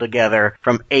cobbled together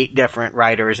from 8 different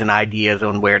writers and ideas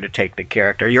on where to take the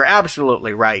character. You're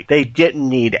absolutely right. They didn't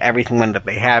need everything that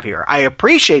they have here. I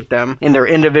appreciate them in their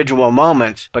individual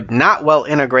moments, but not well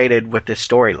integrated with this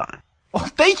storyline. Well,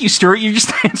 thank you, Stuart. You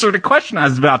just answered a question I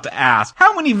was about to ask.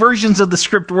 How many versions of the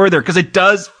script were there? Because it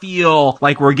does feel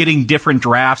like we're getting different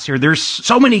drafts here. There's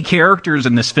so many characters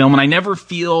in this film, and I never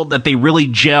feel that they really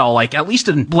gel. Like, at least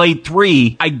in Blade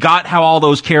 3, I got how all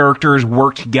those characters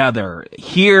work together.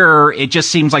 Here, it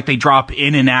just seems like they drop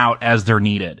in and out as they're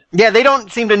needed. Yeah, they don't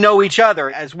seem to know each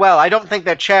other as well. I don't think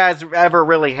that Chaz ever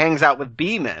really hangs out with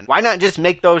Beeman. Why not just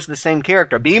make those the same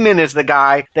character? Beeman is the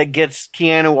guy that gets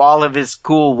Keanu all of his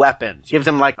cool weapons. Gives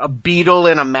him like a beetle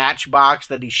in a matchbox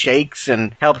that he shakes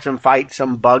and helps him fight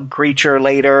some bug creature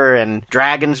later. And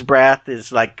Dragon's Breath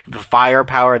is like the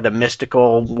firepower of the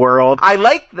mystical world. I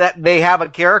like that they have a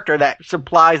character that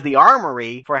supplies the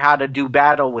armory for how to do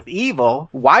battle with evil.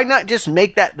 Why not just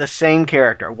make that the same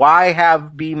character? Why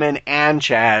have Beeman and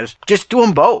Chaz? Just do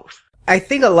them both. I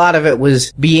think a lot of it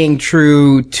was being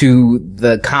true to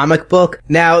the comic book.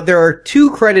 Now, there are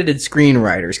 2 credited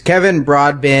screenwriters, Kevin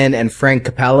Broadbent and Frank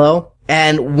Capello.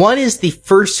 And one is the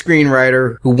first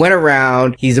screenwriter who went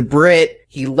around. He's a Brit.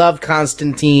 He loved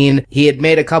Constantine. He had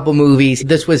made a couple movies.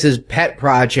 This was his pet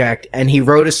project, and he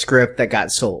wrote a script that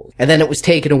got sold. And then it was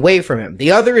taken away from him.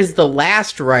 The other is the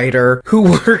last writer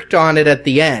who worked on it at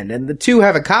the end. And the two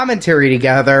have a commentary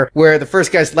together where the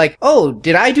first guy's like, oh,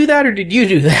 did I do that or did you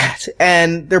do that?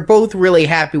 And they're both really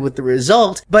happy with the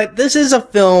result. But this is a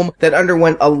film that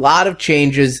underwent a lot of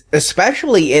changes,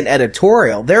 especially in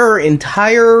editorial. There are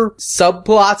entire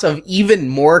subplots of even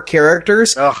more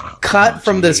characters cut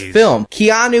from this film.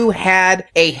 Keanu had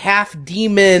a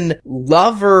half-demon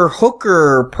lover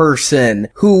hooker person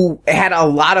who had a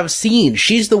lot of scenes.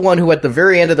 She's the one who at the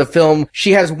very end of the film,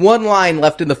 she has one line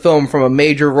left in the film from a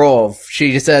major role.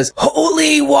 She just says,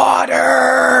 "Holy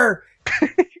water!"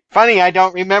 Funny, I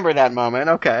don't remember that moment.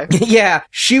 Okay. Yeah,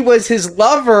 she was his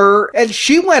lover, and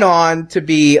she went on to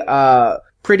be a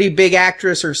pretty big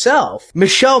actress herself.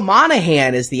 Michelle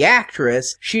Monaghan is the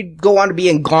actress. She'd go on to be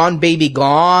in Gone Baby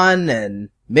Gone and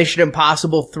Mission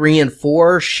Impossible 3 and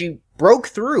 4. She broke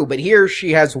through, but here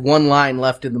she has one line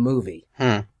left in the movie.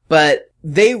 But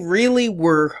they really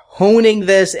were honing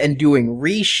this and doing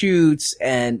reshoots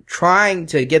and trying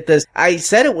to get this. I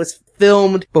said it was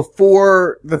filmed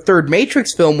before the third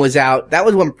Matrix film was out. That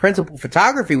was when principal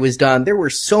photography was done. There were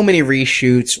so many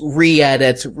reshoots,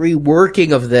 re-edits,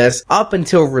 reworking of this up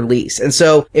until release. And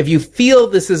so if you feel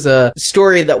this is a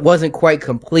story that wasn't quite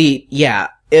complete, yeah,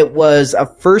 it was a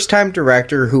first-time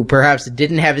director who perhaps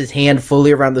didn't have his hand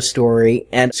fully around the story,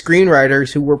 and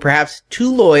screenwriters who were perhaps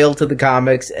too loyal to the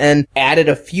comics and added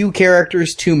a few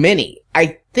characters too many.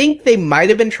 I think they might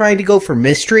have been trying to go for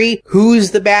mystery.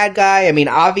 Who's the bad guy? I mean,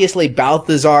 obviously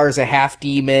Balthazar is a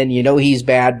half-demon. You know he's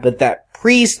bad, but that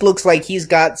priest looks like he's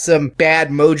got some bad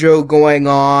mojo going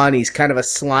on. He's kind of a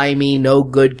slimy,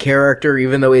 no-good character,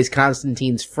 even though he's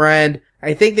Constantine's friend.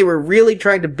 I think they were really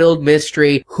trying to build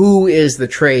mystery. Who is the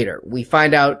traitor? We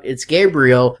find out it's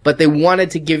Gabriel, but they wanted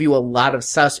to give you a lot of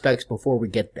suspects before we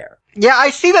get there. Yeah, I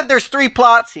see that there's 3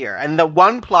 plots here, and the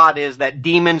one plot is that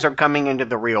demons are coming into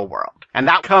the real world. And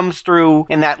that comes through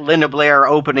in that Linda Blair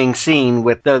opening scene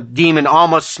with the demon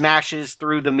almost smashes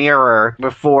through the mirror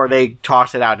before they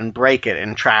toss it out and break it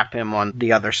and trap him on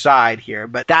the other side here.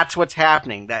 But that's what's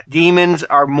happening, that demons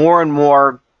are more and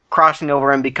more crossing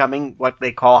over and becoming what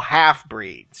they call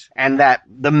half-breeds. And that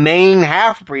the main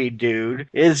half-breed dude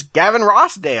is Gavin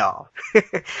Rossdale.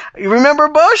 You remember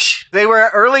Bush? They were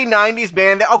an early 90s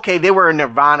band. Okay, they were a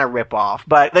Nirvana ripoff,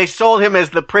 but they sold him as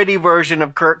the pretty version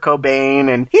of Kurt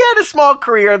Cobain, and he had a small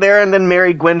career there and then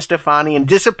married Gwen Stefani and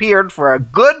disappeared for a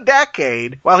good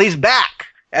decade while he's back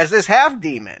as this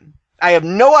half-demon. I have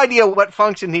no idea what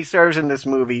function he serves in this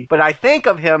movie, but I think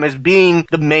of him as being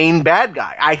the main bad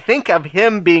guy. I think of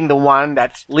him being the one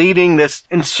that's leading this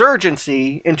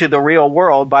insurgency into the real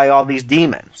world by all these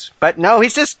demons. But no,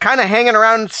 he's just kind of hanging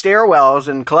around stairwells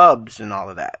and clubs and all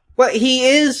of that. Well, he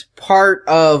is part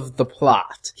of the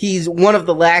plot. He's one of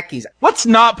the lackeys. What's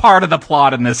not part of the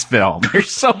plot in this film? There's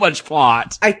so much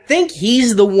plot. I think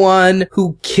he's the one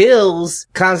who kills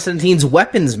Constantine's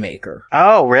weapons maker.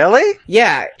 Oh, really?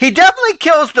 Yeah. He definitely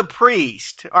kills the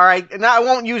priest. All right. And I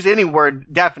won't use any word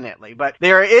definitely, but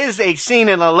there is a scene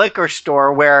in a liquor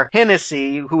store where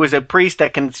Hennessy, who is a priest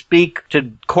that can speak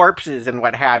to corpses and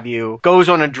what have you, goes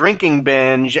on a drinking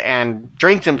binge and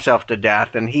drinks himself to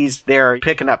death, and he's there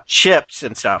picking up chips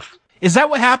and stuff. Is that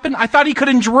what happened? I thought he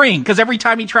couldn't drink, because every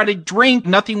time he tried to drink,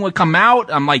 nothing would come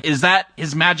out. I'm like, is that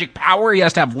his magic power? He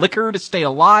has to have liquor to stay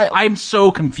alive? I'm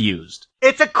so confused.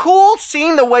 It's a cool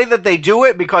scene the way that they do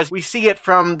it, because we see it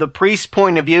from the priest's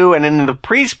point of view, and in the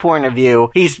priest's point of view,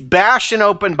 he's bashing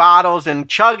open bottles and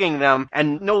chugging them,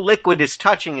 and no liquid is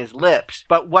touching his lips.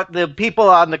 But what the people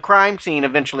on the crime scene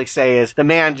eventually say is the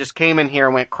man just came in here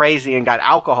and went crazy and got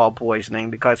alcohol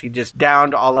poisoning because he just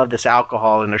downed all of this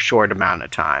alcohol in a short amount of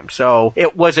time. So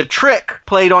it was a trick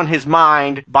played on his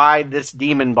mind by this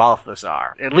demon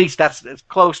Balthazar. At least that's as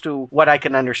close to what I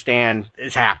can understand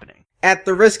is happening. At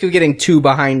the risk of getting too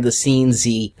behind the scenes,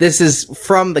 this is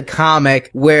from the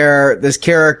comic where this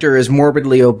character is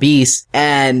morbidly obese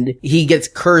and he gets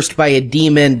cursed by a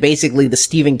demon, basically the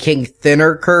Stephen King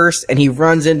thinner curse, and he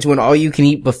runs into an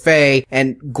all-you-can-eat buffet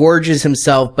and gorges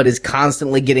himself but is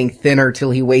constantly getting thinner till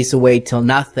he wastes away till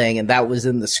nothing, and that was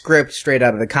in the script straight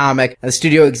out of the comic. And the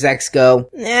studio execs go,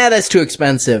 that's too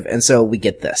expensive, and so we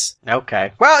get this.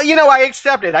 Okay. Well, I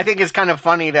accept it. I think it's kind of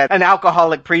funny that an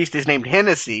alcoholic priest is named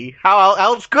Hennessy. How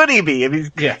else could he be if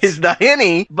he's the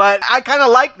Hinny? But I kind of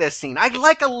like this scene. I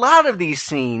like a lot of these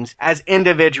scenes as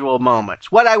individual moments.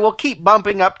 What I will keep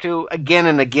bumping up to again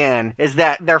and again is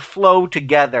that their flow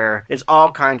together is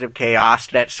all kinds of chaos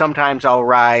that sometimes I'll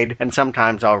ride and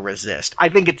sometimes I'll resist. I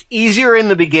think it's easier in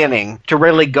the beginning to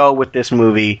really go with this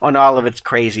movie on all of its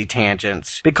crazy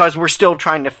tangents because we're still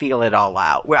trying to feel it all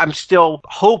out. I'm still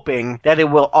hoping that it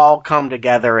will all come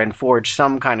together and forge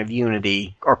some kind of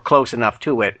unity or close enough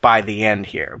to it by the end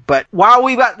here. But while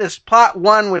we got this plot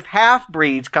 1 with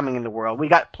half-breeds coming in the world, we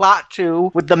got plot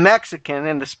 2 with the Mexican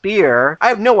and the spear. I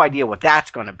have no idea what that's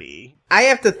going to be. I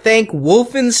have to thank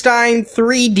Wolfenstein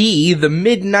 3D, the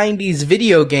mid-90s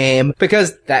video game,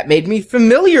 because that made me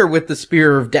familiar with the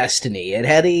Spear of Destiny. It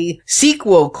had a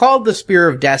sequel called The Spear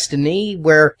of Destiny,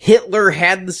 where Hitler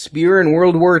had the spear in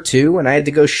World War II, and I had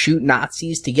to go shoot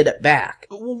Nazis to get it back.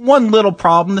 One little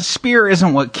problem, the spear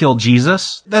isn't what killed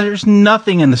Jesus. There's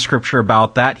nothing in the scripture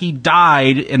about that. He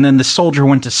died, and then the soldier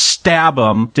went to stab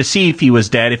him to see if he was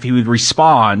dead, if he would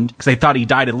respond, because they thought he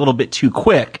died a little bit too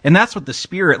quick. And that's what the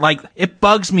spirit, it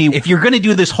bugs me. If you're going to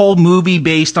do this whole movie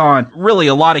based on really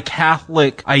a lot of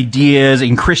Catholic ideas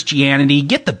and Christianity,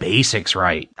 get the basics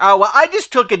right. Oh, well, I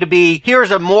just took it to be, here's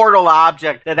a mortal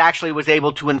object that actually was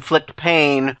able to inflict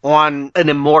pain on an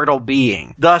immortal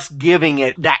being, thus giving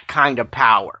it that kind of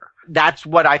power. That's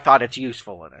what I thought its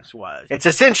usefulness was. It's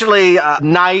essentially a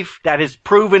knife that has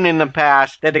proven in the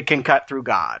past that it can cut through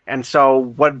God. And so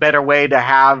what better way to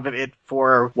have it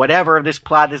for whatever this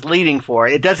plot is leading for.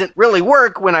 It doesn't really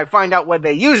work when I find out what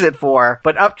they use it for,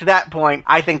 but up to that point,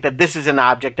 I think that this is an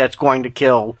object that's going to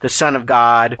kill the Son of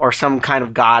God or some kind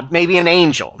of God, maybe an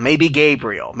angel, maybe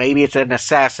Gabriel, maybe it's an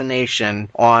assassination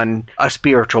on a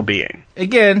spiritual being.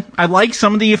 Again, I like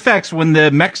some of the effects when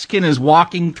the Mexican is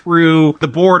walking through the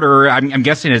border. I'm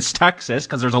guessing it's Texas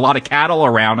because there's a lot of cattle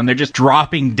around and they're just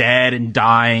dropping dead and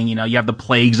dying. You know, you have the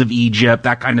plagues of Egypt,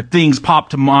 that kind of things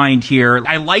pop to mind here.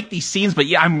 I like these scenes, but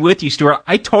yeah, I'm with you, Stuart.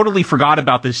 I totally forgot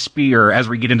about this spear as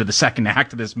we get into the second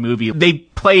act of this movie. They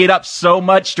play it up so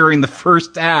much during the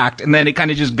first act and then it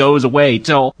kind of just goes away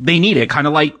till they need it, kind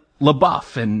of like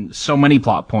LaBeouf and so many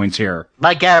plot points here.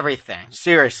 Like everything.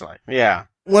 Seriously. Yeah.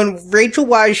 When Rachel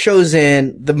Weisz shows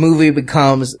in, the movie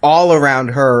becomes all around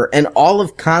her, and all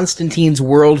of Constantine's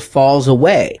world falls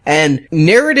away. And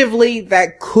narratively,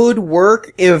 that could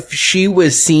work if she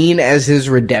was seen as his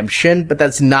redemption, but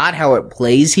that's not how it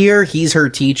plays here. He's her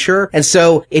teacher. And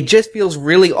so it just feels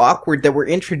really awkward that we're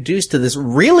introduced to this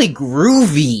really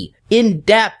groovy,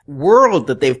 in-depth world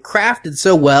that they've crafted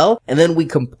so well, and then we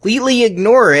completely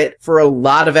ignore it for a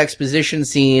lot of exposition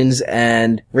scenes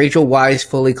and Rachel Weisz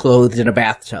fully clothed in a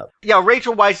bathtub. Yeah,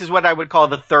 Rachel Weisz is what I would call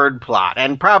the third plot,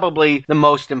 and probably the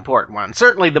most important one.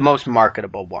 Certainly the most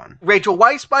marketable one. Rachel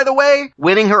Weisz, by the way,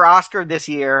 winning her Oscar this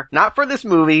year, not for this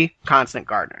movie, Constant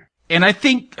Gardener. And I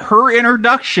think her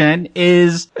introduction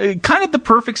is kind of the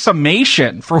perfect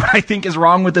summation for what I think is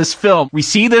wrong with this film. We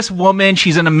see this woman,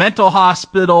 she's in a mental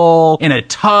hospital, in a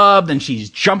tub, then she's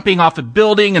jumping off a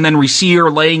building, and then we see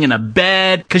her laying in a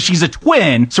bed, because she's a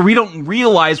twin, so we don't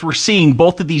realize we're seeing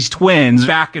both of these twins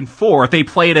back and forth. They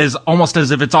play it as almost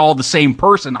as if it's all the same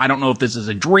person. I don't know if this is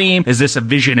a dream. Is this a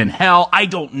vision in hell? I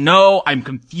don't know. I'm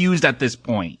confused at this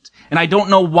point. And I don't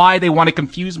know why they want to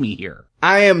confuse me here.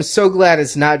 I am so glad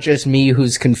it's not just me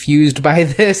who's confused by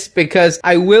this, because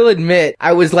I will admit,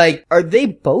 I was like, are they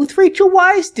both Rachel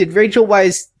Weisz? Did Rachel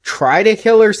Weisz try to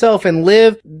kill herself and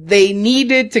live? They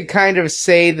needed to kind of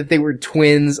say that they were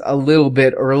twins a little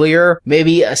bit earlier.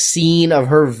 Maybe a scene of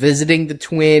her visiting the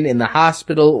twin in the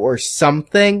hospital or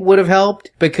something would have helped,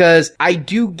 because I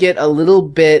do get a little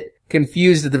bit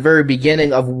confused at the very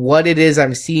beginning of what it is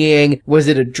I'm seeing. Was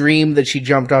it a dream that she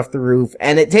jumped off the roof?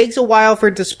 And it takes a while for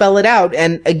it to spell it out.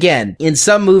 And again, in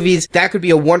some movies, that could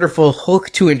be a wonderful hook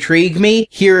to intrigue me.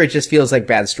 Here, it just feels like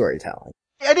bad storytelling.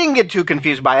 I didn't get too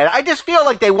confused by it. I just feel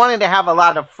like they wanted to have a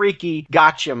lot of freaky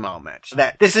gotcha moments.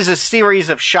 That this is a series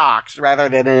of shocks rather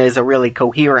than it is a really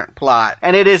coherent plot.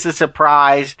 And it is a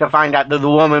surprise to find out that the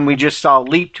woman we just saw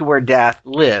leap to her death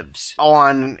lives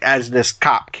on as this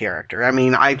cop character. I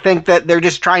mean, I think that they're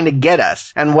just trying to get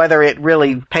us. And whether it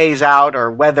really pays out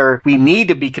or whether we need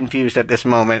to be confused at this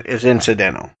moment is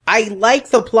incidental. I like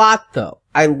the plot, though.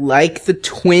 I like the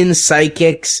twin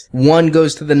psychics. One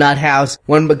goes to the nut house,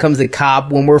 one becomes a cop.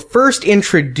 When we're first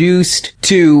introduced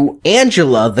to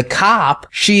Angela, the cop.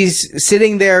 She's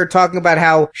sitting there talking about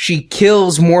how she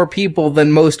kills more people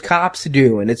than most cops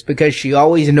do, and it's because she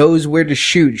always knows where to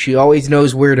shoot. She always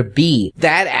knows where to be.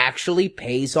 That actually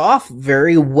pays off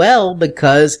very well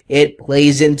because it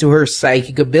plays into her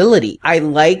psychic ability. I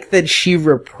like that she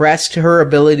repressed her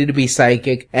ability to be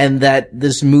psychic and that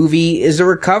this movie is a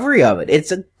recovery of it.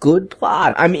 It's a good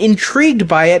plot. I'm intrigued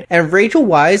by it, and Rachel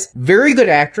Weisz, very good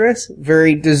actress,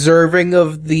 very deserving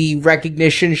of the recognition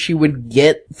she would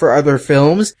get for other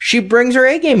films. She brings her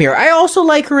A game here. I also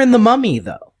like her in The Mummy,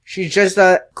 though. She's just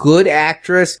a good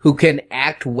actress who can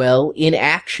act well in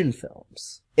action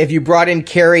films. If you brought in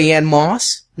Carrie-Anne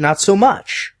Moss, not so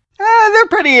much. They're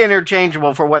pretty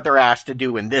interchangeable for what they're asked to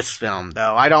do in this film,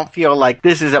 though. I don't feel like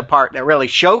this is a part that really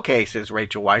showcases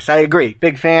Rachel Weisz. I agree.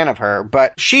 Big fan of her.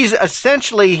 But she's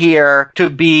essentially here to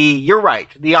be, you're right,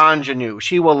 the ingenue.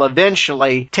 She will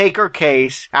eventually take her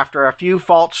case after a few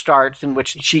false starts in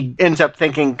which she ends up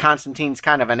thinking Constantine's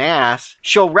kind of an ass.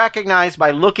 She'll recognize by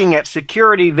looking at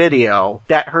security video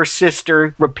that her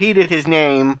sister repeated his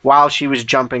name while she was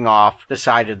jumping off the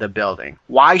side of the building.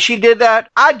 Why she did that,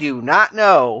 I do not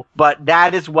know. But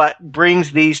that is what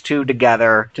brings these two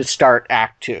together to start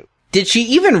Act 2. Did she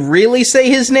even really say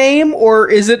his name, or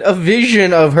is it a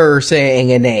vision of her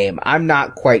saying a name? I'm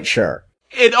not quite sure.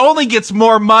 It only gets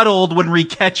more muddled when we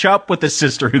catch up with the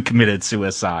sister who committed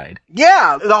suicide.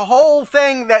 Yeah, the whole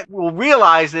thing that we'll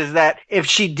realize is that if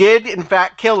she did, in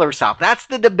fact, kill herself, that's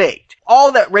the debate.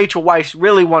 All that Rachel Weisz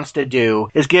really wants to do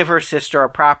is give her sister a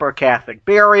proper Catholic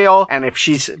burial, and if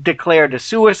she's declared a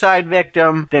suicide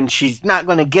victim, then she's not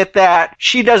going to get that.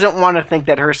 She doesn't want to think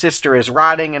that her sister is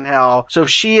rotting in hell, so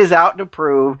she is out to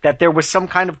prove that there was some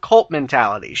kind of cult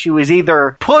mentality. She was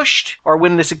either pushed, or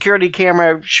when the security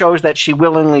camera shows that she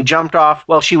willingly jumped off,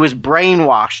 well, she was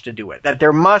brainwashed to do it. That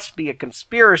there must be a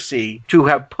conspiracy to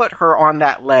have put her on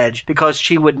that ledge because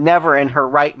she would never in her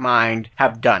right mind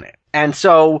have done it. And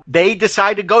so they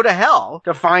decide to go to hell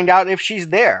to find out if she's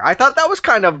there. I thought that was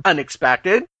kind of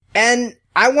unexpected. And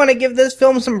I want to give this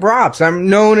film some props. I'm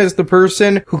known as the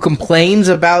person who complains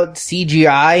about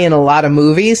CGI in a lot of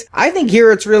movies. I think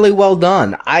here it's really well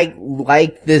done. I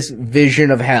like this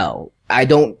vision of hell. I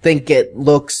don't think it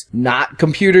looks not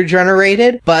computer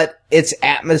generated, but it's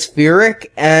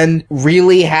atmospheric and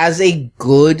really has a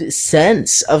good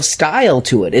sense of style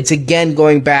to it. It's again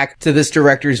going back to this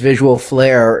director's visual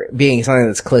flair being something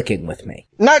that's clicking with me.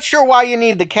 Not sure why you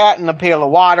need the cat in the pail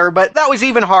of water, but that was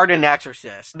even hard in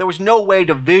Exorcist. There was no way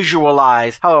to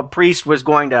visualize how a priest was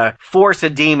going to force a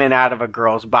demon out of a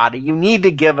girl's body. You need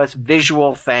to give us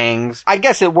visual things. I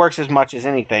guess it works as much as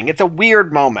anything. It's a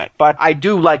weird moment, but I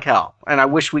do like hell, and I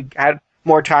wish we had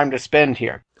more time to spend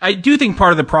here. I do think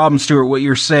part of the problem, Stuart, what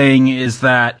you're saying is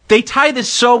that they tie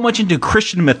this so much into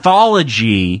Christian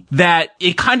mythology that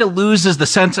it kind of loses the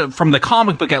sense of, from the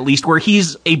comic book at least, where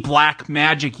he's a black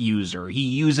magic user. He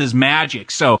uses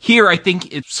magic. So here I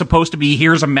think it's supposed to be,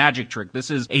 here's a magic trick. This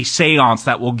is a seance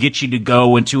that will get you to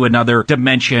go into another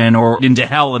dimension or into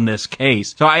hell in this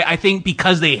case. So I think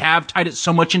because they have tied it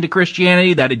so much into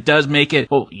Christianity that it does make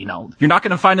it, well, you know, you're not going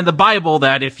to find in the Bible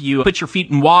that if you put your feet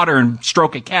in water and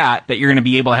stroke a cat that you're going to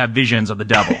be able to have visions of the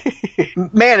devil.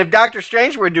 Man, if Doctor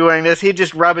Strange were doing this, he'd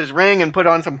just rub his ring and put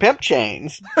on some pimp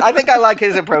chains. I think I like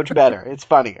his approach better. It's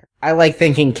funnier. I like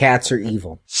thinking cats are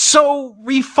evil. So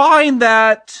we find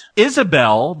that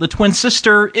Isabel, the twin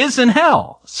sister, is in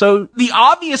hell. So the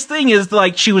obvious thing is,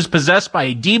 like, she was possessed by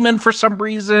a demon for some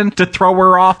reason to throw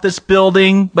her off this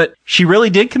building, but she really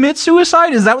did commit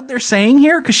suicide? Is that what they're saying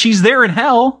here? Because she's there in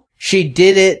hell. She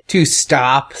did it to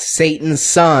stop Satan's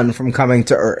son from coming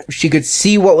to Earth. She could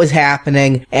see what was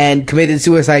happening and committed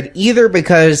suicide either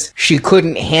because she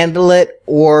couldn't handle it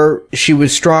or she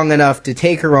was strong enough to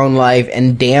take her own life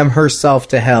and damn herself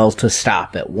to hell to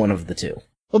stop it. One of the two.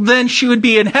 Well, then she would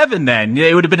be in heaven then.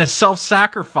 It would have been a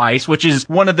self-sacrifice, which is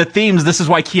one of the themes. This is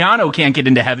why Keanu can't get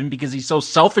into heaven, because he's so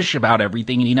selfish about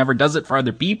everything and he never does it for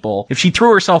other people. If she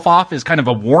threw herself off as kind of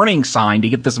a warning sign to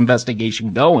get this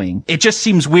investigation going, it just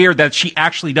seems weird that she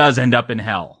actually does end up in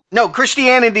hell. No,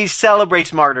 Christianity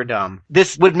celebrates martyrdom.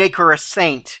 This would make her a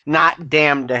saint, not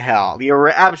damned to hell. You're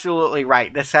absolutely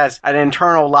right. This has an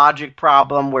internal logic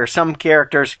problem where some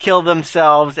characters kill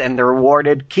themselves and they're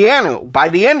rewarded. Keanu, by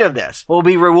the end of this, will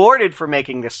be rewarded for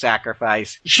making this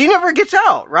sacrifice. She never gets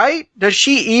out, right? Does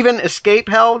she even escape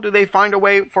hell? Do they find a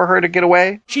way for her to get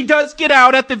away? She does get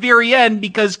out at the very end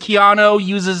because Keanu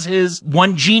uses his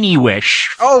one genie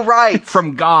wish. Oh, right.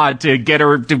 From God to get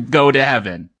her to go to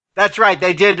heaven. That's right.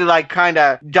 They did like kind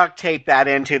of duct tape that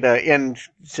into the end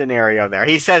scenario there.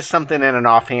 He says something in an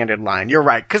offhanded line. You're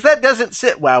right. Because that doesn't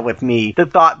sit well with me. The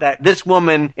thought that this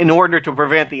woman, in order to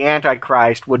prevent the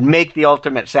Antichrist, would make the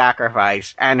ultimate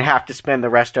sacrifice and have to spend the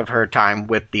rest of her time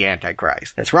with the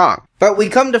Antichrist. That's wrong. But we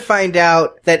come to find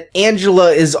out that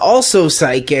Angela is also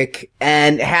psychic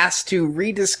and has to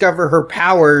rediscover her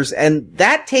powers, and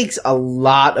that takes a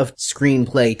lot of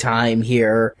screenplay time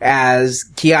here as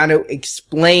Keanu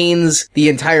explains the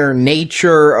entire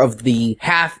nature of the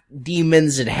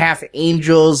half-demons and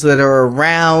half-angels that are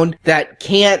around that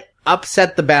can't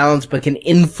upset the balance but can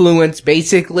influence.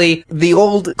 Basically, the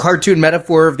old cartoon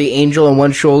metaphor of the angel on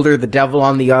one shoulder, the devil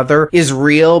on the other is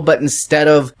real, but instead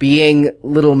of being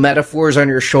little metaphors on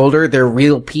your shoulder, they're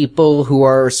real people who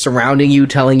are surrounding you,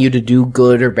 telling you to do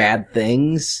good or bad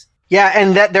things. Yeah,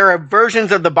 and that there are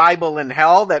versions of the Bible in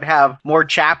hell that have more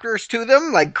chapters to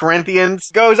them, like Corinthians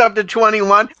goes up to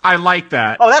 21. I like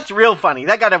that. Oh, that's real funny.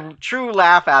 That got a true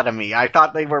laugh out of me. I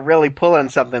thought they were really pulling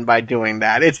something by doing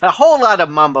that. It's a whole lot of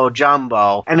mumbo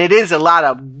jumbo, and it is a lot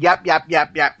of yap, yap,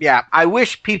 yap, yap, yap. I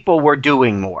wish people were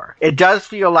doing more. It does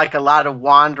feel like a lot of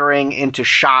wandering into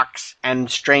shocks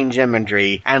and strange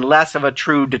imagery, and less of a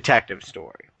true detective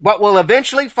story. What we'll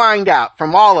eventually find out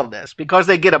from all of this, because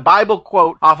they get a Bible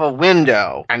quote off a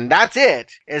window, and that's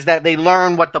it, is that they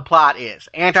learn what the plot is.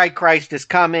 Antichrist is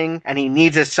coming, and he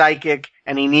needs a psychic,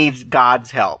 and he needs God's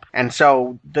help. And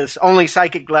so this only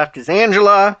psychic left is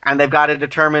Angela, and they've got to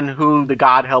determine who the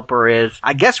God helper is.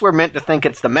 I guess we're meant to think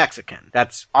it's the Mexican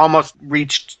that's almost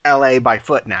reached LA by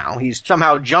foot now. He's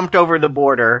somehow jumped over the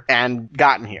border and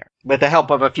gotten here with the help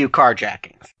of a few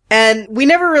carjackings. And we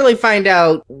never really find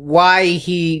out why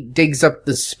he digs up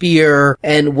the spear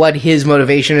and what his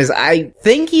motivation is. I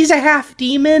think he's a half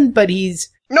demon, but he's...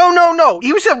 No.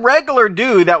 He was a regular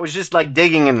dude that was just like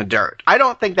digging in the dirt. I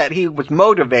don't think that he was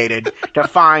motivated to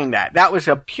find that. That was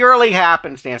a purely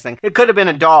happenstance thing. It could have been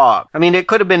a dog. I mean, it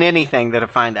could have been anything to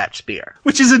find that spear.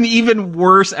 Which is an even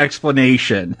worse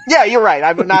explanation. Yeah, you're right.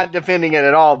 I'm not defending it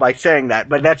at all by saying that,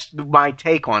 but that's my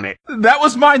take on it. That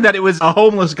was mine, that it was a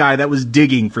homeless guy that was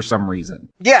digging for some reason.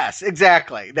 Yes,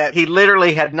 exactly. That he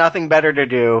literally had nothing better to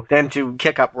do than to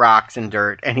kick up rocks and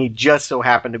dirt, and he just so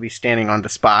happened to be standing on the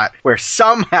spot where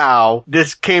somehow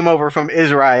this came over from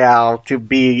Israel to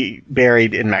be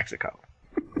buried in Mexico.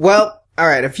 Well,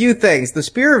 alright, a few things. The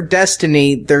Spear of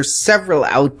Destiny, there's several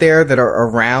out there that are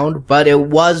around, but it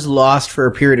was lost for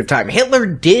a period of time. Hitler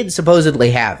did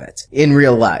supposedly have it in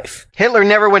real life. Hitler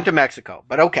never went to Mexico,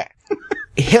 but okay.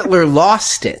 Hitler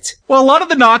lost it. Well, a lot of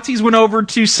the Nazis went over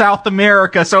to South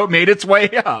America, so it made its way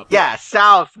up. Yeah,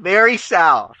 south, very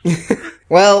south.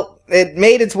 Well, it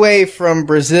made its way from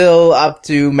Brazil up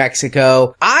to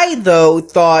Mexico. I, though,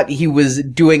 thought he was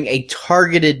doing a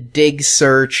targeted dig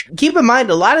search. Keep in mind,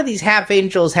 a lot of these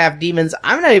half-angels, half-demons,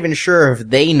 I'm not even sure if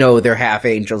they know they're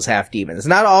half-angels, half-demons.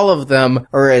 Not all of them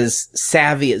are as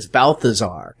savvy as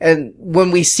Balthazar. And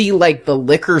when we see, like, the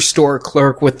liquor store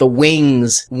clerk with the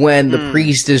wings when the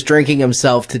priest is drinking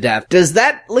himself to death, does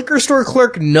that liquor store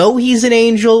clerk know he's an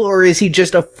angel, or is he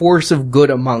just a force of good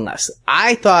among us?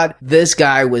 I thought this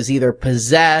guy was either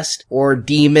possessed or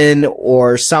demon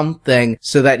or something,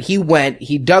 so that he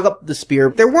dug up the spear.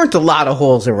 There weren't a lot of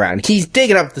holes around. He's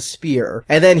digging up the spear,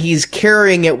 and then he's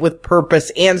carrying it with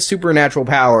purpose and supernatural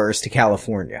powers to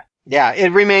California. Yeah,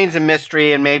 it remains a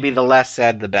mystery, and maybe the less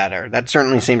said, the better. That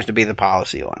certainly seems to be the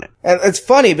policy on it. And it's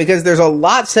funny, because there's a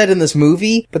lot said in this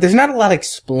movie, but there's not a lot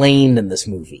explained in this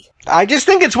movie. I just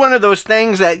think it's one of those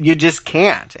things that you just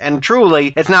can't. And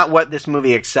truly, it's not what this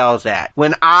movie excels at.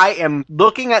 When I am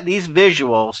looking at these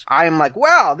visuals, I am like,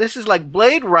 wow, this is like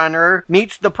Blade Runner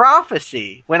meets The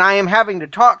Prophecy. When I am having to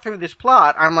talk through this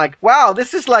plot, I'm like, wow,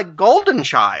 this is like Golden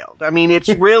Child. I mean, it's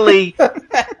really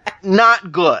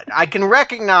not good. I can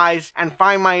recognize and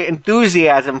find my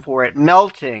enthusiasm for it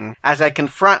melting as I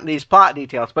confront these plot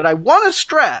details. But I want to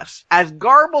stress, as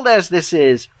garbled as this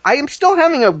is, I am still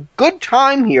having a good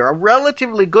time here, a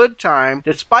relatively good time,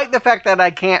 despite the fact that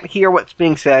I can't hear what's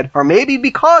being said, or maybe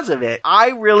because of it. I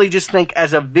really just think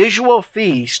as a visual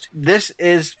feast, this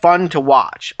is fun to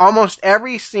watch. Almost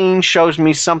every scene shows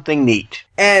me something neat.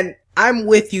 And I'm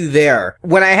with you there.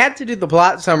 When I had to do the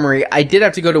plot summary, I did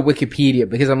have to go to Wikipedia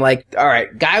because I'm like,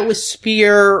 alright, guy with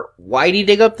spear, why'd he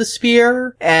dig up the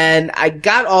spear? And I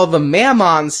got all the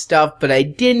Mammon stuff, but I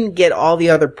didn't get all the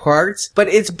other parts. But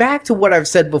it's back to what I've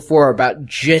said before about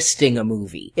gisting a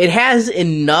movie. It has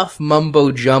enough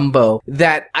mumbo jumbo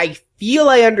that I feel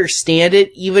I understand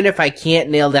it, even if I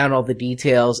can't nail down all the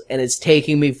details, and it's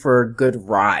taking me for a good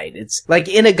ride. It's like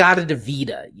Inagata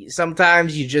Devita.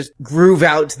 Sometimes you just groove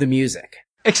out to the music.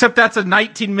 Except that's a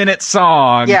 19-minute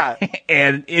song. Yeah.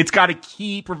 And it's got to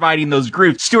keep providing those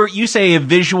grooves. Stuart, you say a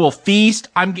visual feast.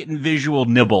 I'm getting visual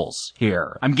nibbles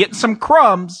here. I'm getting some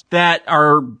crumbs that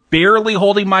are barely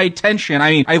holding my attention.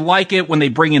 I mean, I like it when they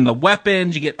bring in the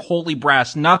weapons. You get holy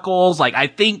brass knuckles. Like, I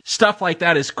think stuff like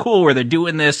that is cool where they're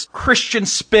doing this Christian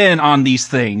spin on these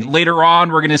things. Later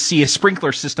on, we're going to see a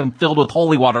sprinkler system filled with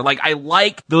holy water. Like, I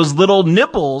like those little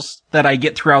nibbles that I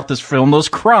get throughout this film, those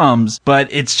crumbs,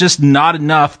 but it's just not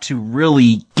enough to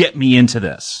really get me into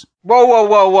this.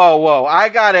 Whoa. I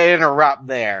gotta interrupt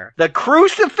there. The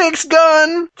crucifix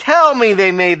gun? Tell me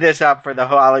they made this up for the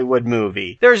Hollywood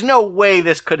movie. There's no way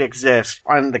this could exist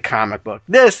on the comic book.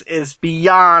 This is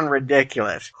beyond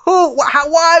ridiculous.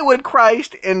 Why would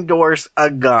Christ endorse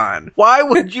a gun? Why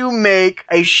would you make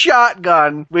a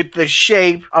shotgun with the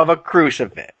shape of a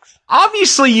crucifix?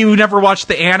 Obviously, you never watched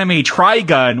the anime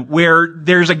Trigun, where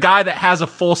there's a guy that has a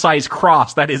full-size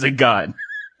cross that is a gun.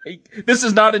 This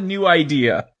is not a new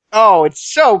idea. Oh,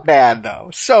 it's so bad, though.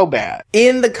 So bad.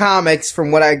 In the comics,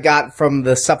 from what I got from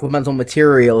the supplemental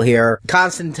material here,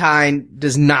 Constantine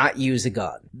does not use a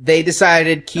gun. They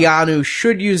decided Keanu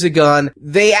should use a gun.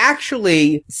 They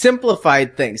actually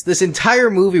simplified things. This entire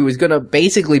movie was gonna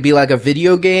basically be like a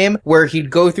video game where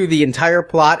he'd go through the entire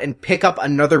plot and pick up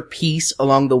another piece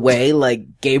along the way,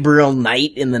 like Gabriel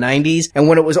Knight in the 90s. And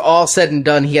when it was all said and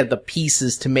done, he had the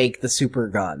pieces to make the super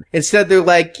gun. Instead, they're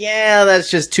like, yeah, that's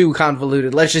just too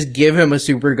convoluted. Let's just give him a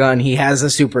super gun. He has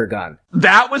a super gun.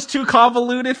 That was too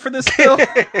convoluted for this film?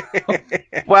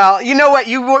 Well, you know what?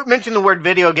 You mentioned the word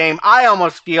video game. I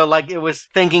almost feel like it was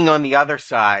thinking on the other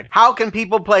side. How can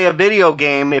people play a video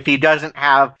game if he doesn't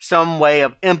have some way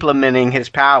of implementing his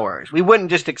powers? We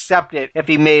wouldn't just accept it if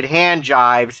he made hand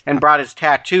jives and brought his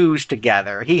tattoos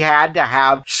together. He had to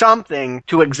have something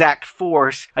to exact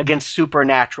force against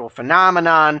supernatural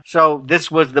phenomenon. So this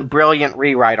was the brilliant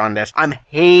rewrite on this. I'm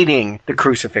hating the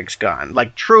crucifix gun.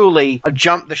 Like, truly a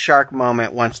jump the shark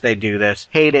moment once they do this.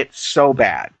 Hate it so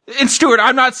bad. And Stuart,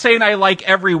 I'm not saying I like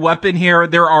every weapon here.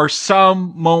 There are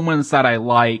some moments that I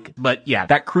like, but yeah,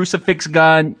 that crucifix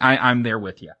gun, I'm there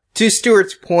with you. To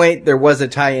Stuart's point, there was a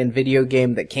tie-in video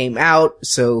game that came out,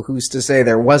 so who's to say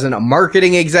there wasn't a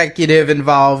marketing executive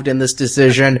involved in this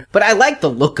decision, but I like the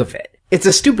look of it. It's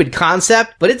a stupid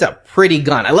concept, but it's a pretty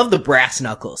gun. I love the brass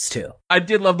knuckles, too. I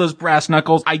did love those brass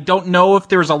knuckles. I don't know if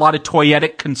there's a lot of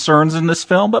toyetic concerns in this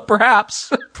film, but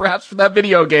perhaps for that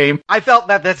video game. I felt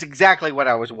that that's exactly what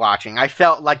I was watching. I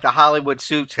felt like the Hollywood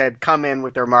suits had come in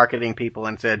with their marketing people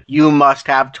and said, you must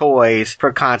have toys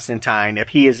for Constantine if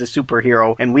he is a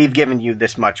superhero and we've given you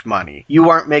this much money. You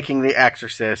aren't making The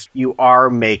Exorcist. You are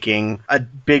making a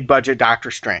big budget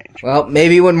Doctor Strange. Well,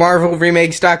 maybe when Marvel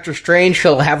remakes Doctor Strange,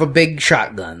 he'll have a big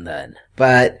shotgun then.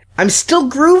 But I'm still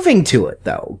grooving to it,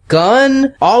 though.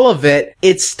 Gun, all of it,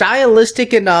 it's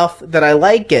stylistic enough that I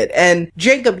like it. And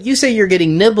Jacob, you say you're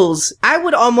getting nibbles. I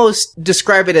would almost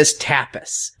describe it as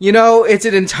tapas. You know, it's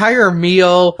an entire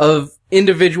meal of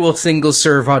individual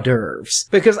single-serve hors d'oeuvres.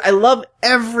 Because I love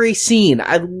every scene.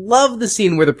 I love the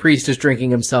scene where the priest is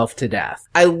drinking himself to death.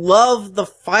 I love the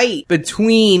fight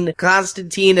between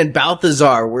Constantine and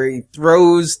Balthazar, where he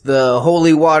throws the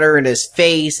holy water in his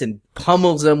face and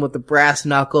pummels him with the brass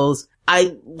knuckles.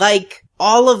 I like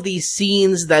all of these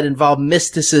scenes that involve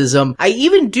mysticism. I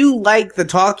even do like the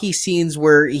talkie scenes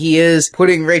where he is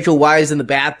putting Rachel Weisz in the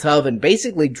bathtub and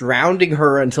basically drowning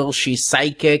her until she's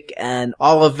psychic and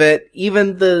all of it.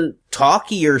 Even the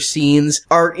talkier scenes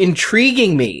are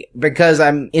intriguing me because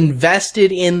I'm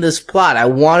invested in this plot. I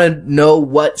want to know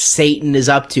what Satan is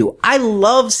up to. I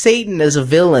love Satan as a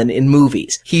villain in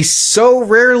movies. He's so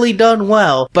rarely done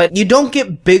well, but you don't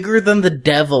get bigger than the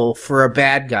devil for a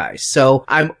bad guy. So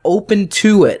I'm open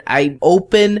to it. I'm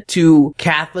open to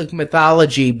Catholic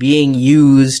mythology being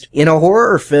used in a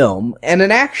horror film and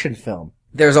an action film.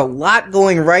 There's a lot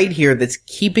going right here that's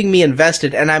keeping me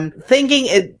invested, and I'm thinking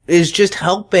it is just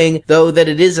helping, though, that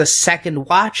it is a second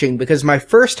watching, because my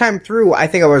first time through, I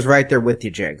think I was right there with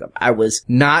you, Jacob. I was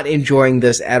not enjoying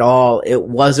this at all. It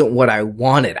wasn't what I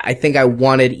wanted. I think I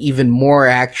wanted even more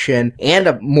action and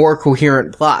a more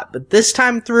coherent plot. But this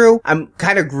time through, I'm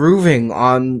kind of grooving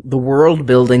on the world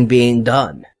building being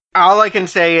done. All I can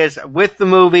say is, with the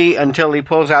movie, until he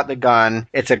pulls out the gun,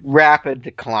 it's a rapid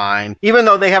decline. Even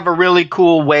though they have a really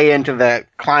cool way into the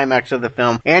climax of the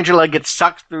film, Angela gets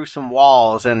sucked through some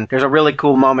walls, and there's a really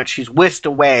cool moment. She's whisked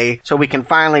away, so we can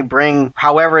finally bring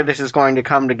however this is going to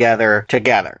come together.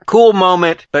 Cool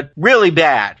moment, but really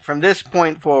bad. From this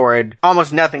point forward,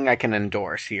 almost nothing I can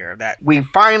endorse here. That we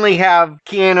finally have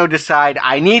Keanu decide,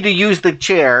 I need to use the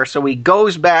chair, so he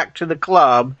goes back to the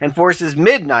club and forces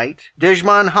Midnight,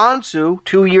 Djimon Hansu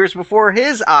 2 years before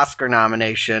his Oscar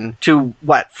nomination to,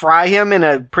 fry him in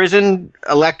a prison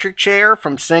electric chair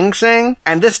from Sing Sing?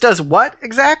 And this does what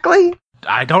exactly?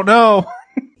 I don't know.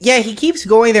 Yeah, he keeps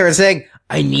going there and saying,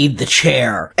 I need the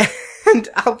chair. And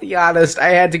I'll be honest, I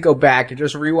had to go back and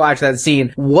just rewatch that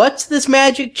scene. What's this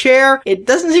magic chair? It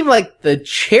doesn't seem like the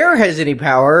chair has any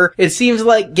power. It seems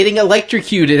like getting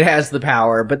electrocuted has the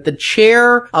power, but the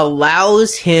chair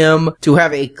allows him to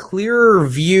have a clearer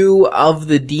view of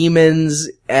the demons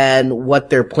and what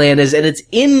their plan is. And it's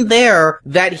in there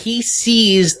that he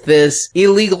sees this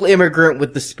illegal immigrant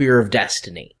with the Spear of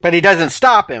Destiny. But he doesn't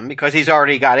stop him because he's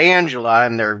already got Angela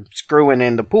and they're screwing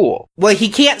in the pool. Well, he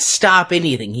can't stop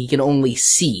anything. He can only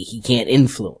see. He can't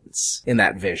influence in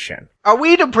that vision. Are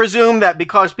we to presume that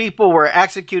because people were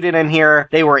executed in here,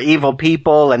 they were evil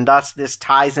people, and thus this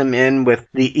ties him in with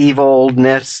the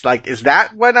evilness? Like, is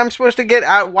that what I'm supposed to get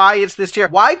out? Why it's this chair?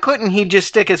 Why couldn't he just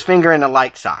stick his finger in a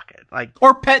light socket?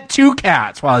 Or pet 2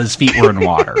 cats while his feet were in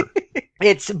water.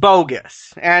 It's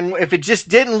bogus. And if it just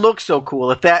didn't look so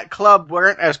cool, if that club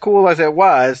weren't as cool as it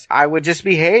was, I would just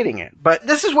be hating it. But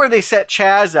this is where they set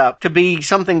Chaz up to be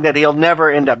something that he'll never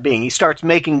end up being. He starts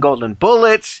making golden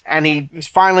bullets, and he's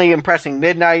finally impressing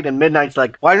Midnight, and Midnight's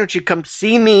like, why don't you come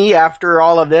see me after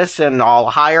all of this, and I'll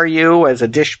hire you as a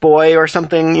dish boy or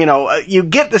something. You know, you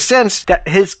get the sense that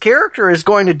his character is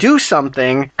going to do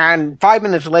something, and 5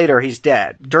 minutes later, he's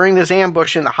dead. During this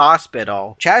ambush in the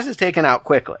hospital, Chaz is taken out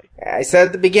quickly. I said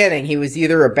at the beginning, he was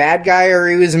either a bad guy or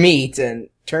he was meat, and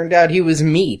turned out he was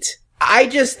meat. I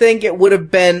just think it would have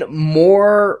been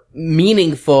more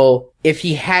meaningful if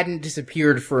he hadn't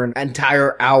disappeared for an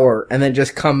entire hour and then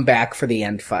just come back for the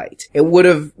end fight. It would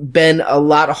have been a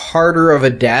lot harder of a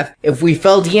death if we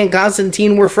felt he and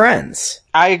Constantine were friends.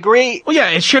 I agree. Well, yeah,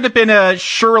 it should have been a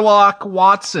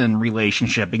Sherlock-Watson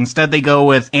relationship. Instead, they go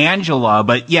with Angela.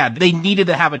 But yeah, they needed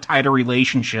to have a tighter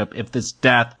relationship if this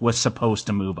death was supposed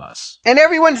to move us. And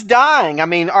everyone's dying. I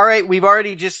mean, all right, we've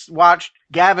already just watched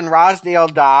Gavin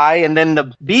Rossdale die, and then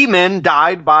the bee-men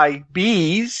died by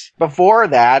bees before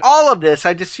that. All of this,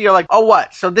 I just feel like, oh,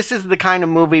 what? So this is the kind of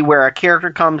movie where a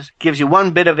character comes, gives you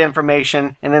one bit of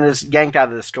information, and then is yanked out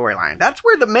of the storyline. That's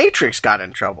where The Matrix got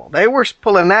in trouble. They were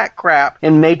pulling that crap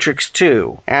in Matrix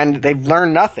 2, and they've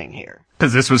learned nothing here.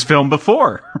 Because this was filmed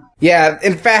before. Yeah,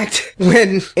 in fact,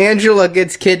 when Angela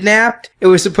gets kidnapped, it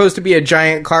was supposed to be a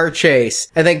giant car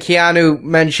chase. And then Keanu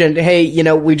mentioned, hey, you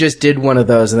know, we just did one of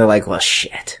those. And they're like, well,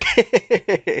 shit.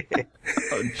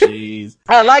 Oh, jeez.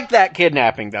 I like that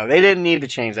kidnapping, though. They didn't need to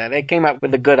change that. They came up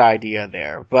with a good idea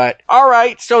there. But, all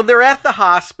right, so they're at the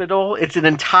hospital. It's an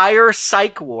entire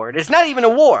psych ward. It's not even a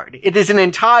ward. It is an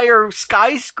entire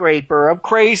skyscraper of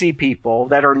crazy people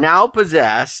that are now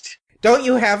possessed. Don't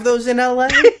you have those in LA?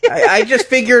 I just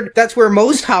figured that's where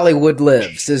most Hollywood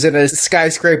lives, is in a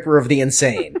skyscraper of the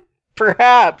insane.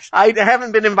 Perhaps. I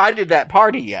haven't been invited to that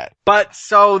party yet. But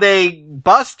so they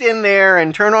bust in there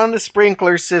and turn on the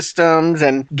sprinkler systems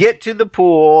and get to the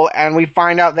pool, and we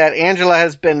find out that Angela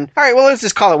has been, all right, well, let's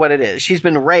just call it what it is. She's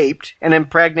been raped and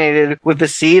impregnated with the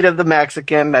seed of the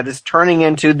Mexican that is turning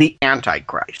into the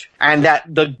Antichrist. And that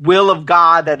the will of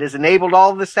God that has enabled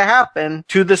all of this to happen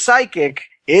to the psychic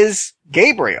is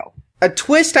Gabriel. A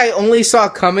twist I only saw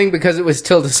coming because it was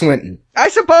Tilda Swinton. I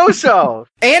suppose so.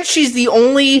 And she's the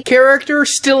only character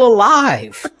still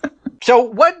alive. So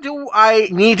what do I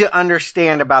need to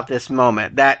understand about this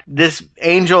moment? That this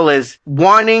angel is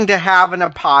wanting to have an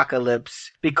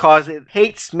apocalypse because it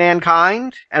hates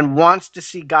mankind and wants to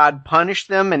see God punish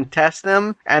them and test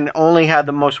them and only have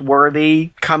the most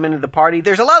worthy come into the party.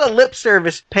 There's a lot of lip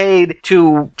service paid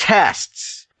to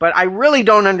tests. But I really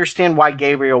don't understand why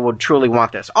Gabriel would truly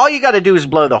want this. All you got to do is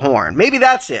blow the horn. Maybe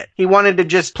that's it. He wanted to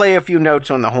just play a few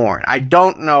notes on the horn. I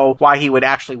don't know why he would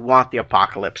actually want the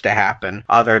apocalypse to happen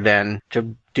other than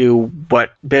to do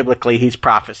what biblically he's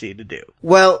prophesied to do.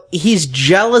 Well, he's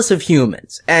jealous of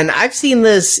humans. And I've seen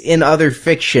this in other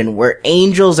fiction where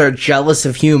angels are jealous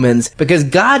of humans because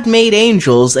God made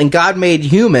angels and God made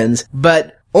humans,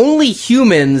 but only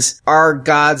humans are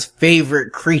God's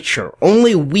favorite creature.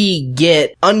 Only we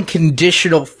get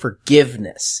unconditional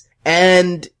forgiveness.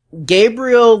 And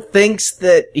Gabriel thinks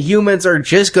that humans are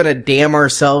just gonna damn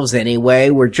ourselves anyway.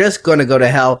 We're just gonna go to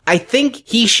hell. I think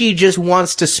she just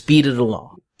wants to speed it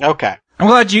along. Okay. I'm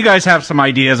glad you guys have some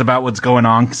ideas about what's going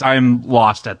on, because I'm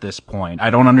lost at this point. I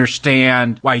don't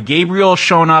understand why Gabriel's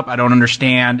shown up. I don't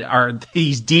understand, are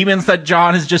these demons that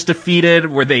John has just defeated,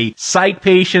 were they psych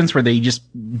patients? Were they just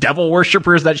devil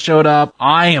worshippers that showed up?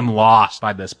 I am lost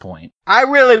by this point. I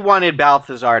really wanted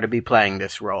Balthazar to be playing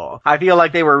this role. I feel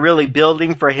like they were really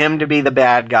building for him to be the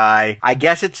bad guy. I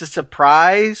guess it's a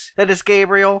surprise that it's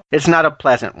Gabriel. It's not a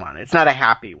pleasant one. It's not a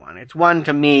happy one. It's one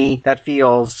to me that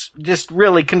feels just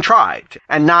really contrived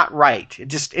and not right. It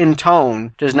just in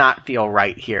tone does not feel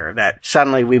right here that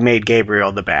suddenly we made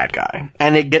Gabriel the bad guy.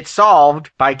 And it gets solved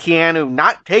by Keanu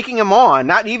not taking him on,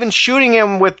 not even shooting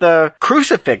him with the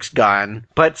crucifix gun,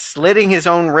 but slitting his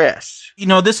own wrists. You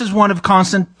know, this is one of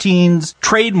Constantine's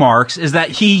trademarks, is that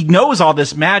he knows all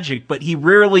this magic, but he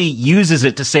rarely uses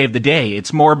it to save the day.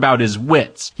 It's more about his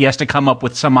wits. He has to come up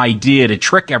with some idea to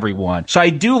trick everyone. So I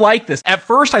do like this. At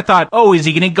first I thought, oh, is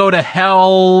he going to go to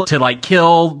hell to like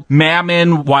kill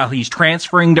Mammon while he's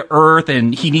transferring to Earth,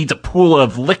 and he needs a pool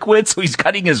of liquid, so he's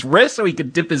cutting his wrist so he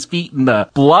could dip his feet in the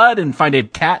blood and find a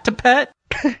cat to pet?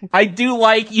 I do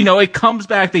like, you know, it comes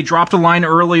back. They dropped a line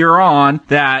earlier on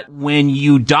that when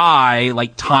you die,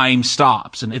 like, time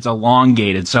stops and it's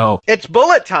elongated. So it's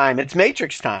bullet time. It's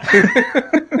Matrix time.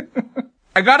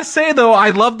 I gotta say, though,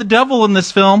 I love the devil in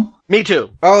this film. Me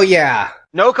too. Oh, yeah.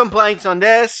 No complaints on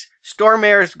this.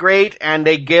 Stormare's great, and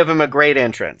they give him a great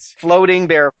entrance. Floating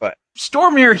barefoot.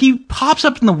 Stormare, he pops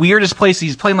up in the weirdest place.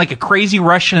 He's playing like a crazy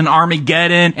Russian in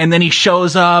Armageddon, and then he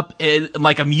shows up in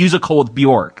like a musical with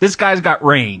Bjork. This guy's got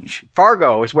range.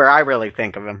 Fargo is where I really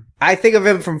think of him. I think of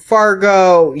him from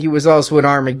Fargo. He was also in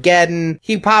Armageddon.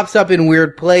 He pops up in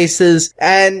weird places,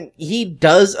 and he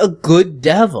does a good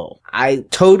devil. I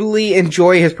totally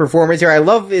enjoy his performance here. I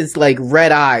love his, like,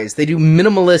 red eyes. They do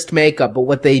minimalist makeup, but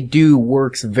what they do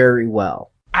works very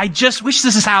well. I just wish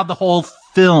this is how the whole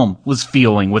film was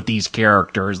feeling with these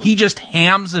characters. He just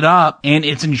hams it up, and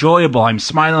it's enjoyable. I'm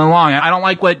smiling along. I don't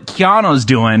like what Keanu's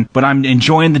doing, but I'm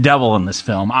enjoying the devil in this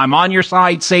film. I'm on your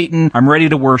side, Satan. I'm ready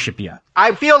to worship you.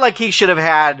 I feel like he should have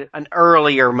had an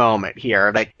earlier moment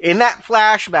here. Like in that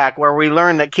flashback where we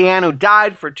learn that Keanu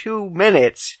died for 2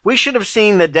 minutes, we should have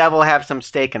seen the devil have some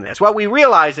stake in this. What we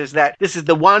realize is that this is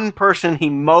the one person he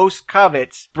most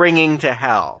covets bringing to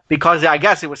hell, because I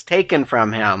guess it was taken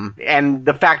from him. And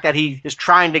the fact that he is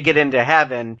trying to get into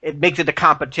heaven, it makes it a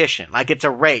competition, like it's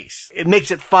a race. It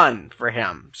makes it fun for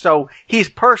him. So he's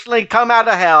personally come out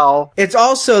of hell. It's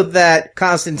also that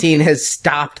Constantine has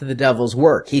stopped the devil's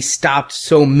work. He stopped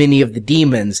so many of the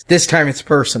demons. This time it's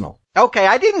personal. Okay,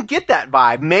 I didn't get that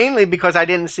vibe, mainly because I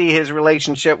didn't see his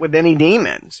relationship with any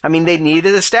demons. I mean, they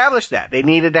needed to establish that. They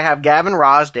needed to have Gavin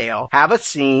Rossdale have a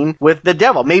scene with the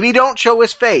devil. Maybe you don't show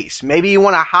his face. Maybe you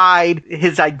want to hide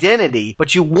his identity,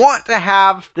 but you want to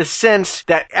have the sense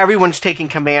that everyone's taking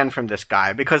command from this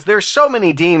guy, because there's so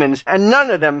many demons and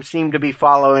none of them seem to be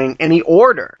following any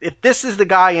order. If this is the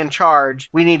guy in charge,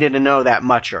 we needed to know that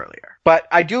much earlier. But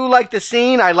I do like the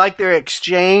scene. I like their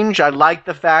exchange. I like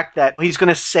the fact that he's going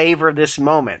to savor this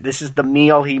moment. This is the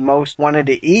meal he most wanted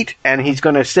to eat, and he's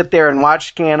going to sit there and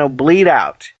watch Keanu bleed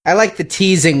out. I like the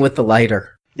teasing with the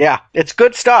lighter. Yeah, it's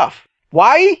good stuff.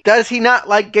 Why does he not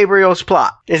like Gabriel's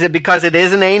plot? Is it because it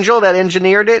is an angel that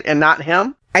engineered it and not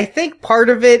him? I think part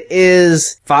of it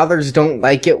is fathers don't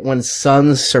like it when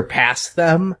sons surpass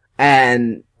them,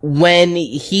 and when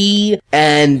he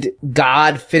and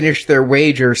God finish their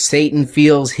wager, Satan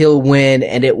feels he'll win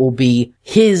and it will be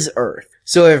his Earth.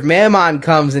 So if Mammon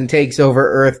comes and takes over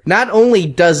Earth, not only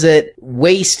does it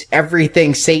waste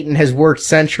everything Satan has worked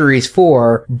centuries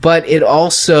for, but it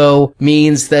also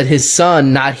means that his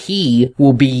son, not he,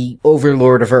 will be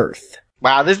overlord of Earth.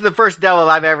 Wow, this is the first devil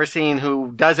I've ever seen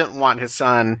who doesn't want his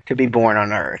son to be born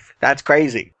on Earth. That's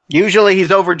crazy. Usually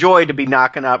he's overjoyed to be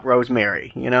knocking up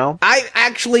Rosemary, you know? I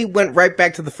actually went right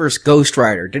back to the first Ghost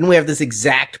Rider. Didn't we have this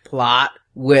exact plot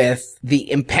with the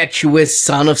impetuous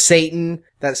son of Satan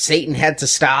that Satan had to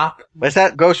stop? Was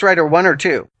that Ghost Rider 1 or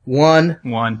 2?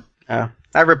 1. Oh.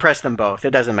 I repressed them both.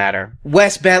 It doesn't matter.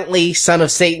 Wes Bentley, son of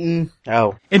Satan.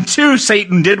 Oh. In 2,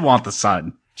 Satan did want the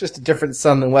son. Just a different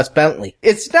son than Wes Bentley.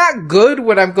 It's not good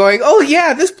when I'm going, oh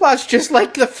yeah, this plot's just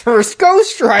like the first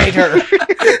Ghost Rider.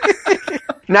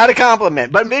 Not a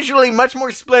compliment, but visually much more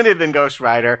splendid than Ghost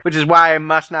Rider, which is why I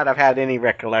must not have had any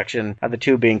recollection of the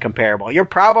two being comparable. You're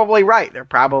probably right. They're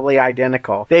probably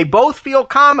identical. They both feel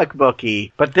comic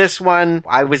booky, but this one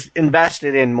I was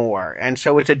invested in more. And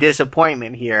so it's a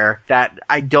disappointment here that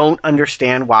I don't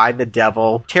understand why the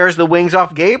devil tears the wings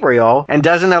off Gabriel and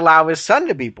doesn't allow his son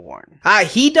to be born.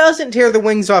 He doesn't tear the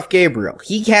wings off Gabriel.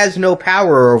 He has no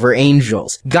power over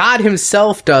angels. God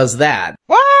himself does that.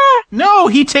 What? No,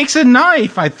 he takes a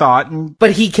knife, I thought.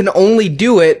 But he can only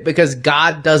do it because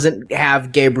God doesn't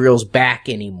have Gabriel's back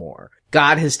anymore.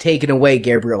 God has taken away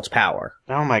Gabriel's power.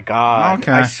 Oh my God.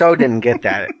 Okay. I so didn't get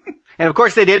that. And of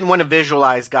course, they didn't want to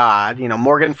visualize God. You know,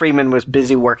 Morgan Freeman was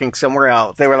busy working somewhere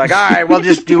else. They were like, all right, we'll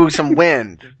just do some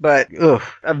wind. But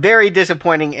a very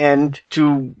disappointing end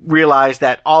to realize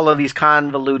that all of these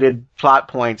convoluted plot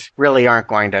points really aren't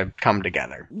going to come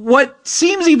together. What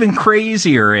seems even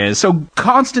crazier is, so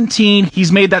Constantine,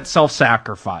 he's made that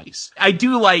self-sacrifice. I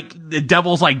do like the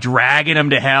devil's like dragging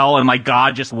him to hell and like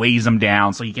God just weighs him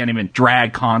down so he can't even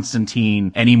drag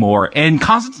Constantine anymore. And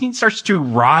Constantine starts to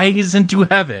rise into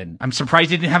heaven. I'm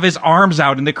surprised he didn't have his arms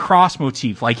out in the cross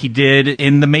motif like he did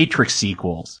in the Matrix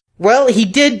sequels. Well, he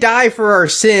did die for our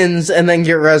sins and then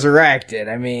get resurrected.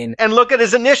 I mean... And look at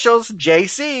his initials,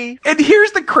 JC. And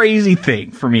here's the crazy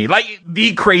thing for me. Like,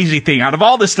 the crazy thing out of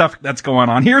all this stuff that's going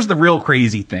on. Here's the real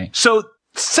crazy thing. So,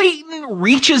 Satan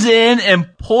reaches in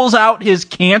and pulls out his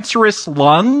cancerous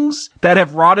lungs that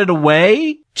have rotted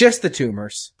away. Just the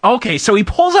tumors. Okay, so he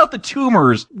pulls out the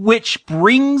tumors, which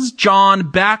brings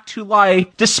John back to life,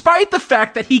 despite the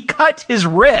fact that he cut his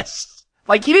wrists.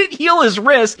 Like, he didn't heal his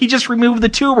wrist, he just removed the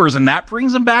tumors, and that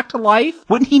brings him back to life?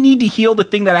 Wouldn't he need to heal the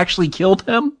thing that actually killed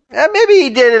him? Maybe he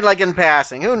did it, like, in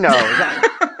passing. Who knows?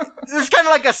 It's kind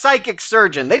of like a psychic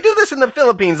surgeon. They do this in the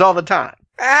Philippines all the time.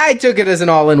 I took it as an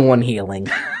all-in-one healing.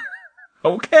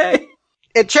 Okay.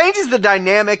 It changes the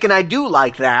dynamic, and I do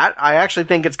like that. I actually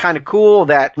think it's kind of cool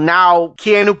that now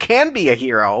Keanu can be a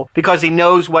hero because he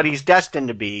knows what he's destined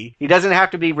to be. He doesn't have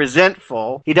to be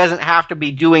resentful. He doesn't have to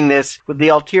be doing this with the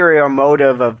ulterior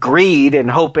motive of greed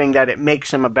and hoping that it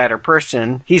makes him a better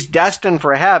person. He's destined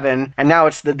for heaven, and now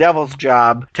it's the devil's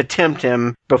job to tempt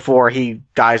him before he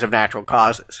dies of natural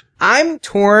causes. I'm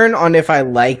torn on if I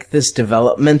like this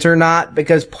development or not,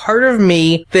 because part of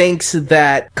me thinks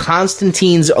that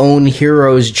Constantine's own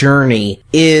hero's journey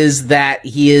is that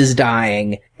he is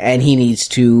dying and he needs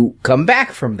to come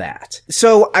back from that.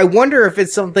 So I wonder if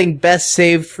it's something best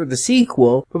saved for the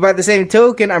sequel, but by the same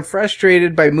token, I'm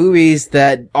frustrated by movies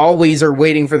that always are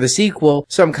waiting for the sequel,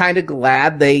 so I'm kind of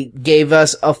glad they gave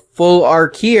us a full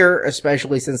arc here,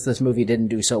 especially since this movie didn't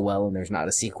do so well and there's not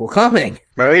a sequel coming.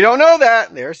 Well, we don't know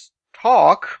that. There's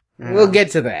talk. We'll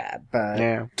get to that, but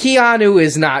Keanu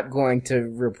is not going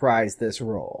to reprise this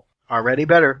role. Already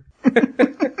better.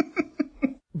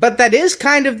 But that is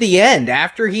kind of the end.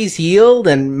 After he's healed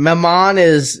and Mammon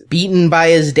is beaten by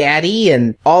his daddy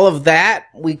and all of that,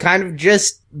 we kind of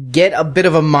just get a bit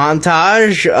of a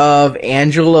montage of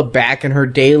Angela back in her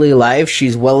daily life.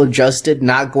 She's well adjusted,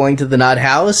 not going to the nut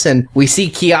house, and we see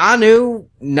Keanu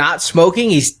not smoking.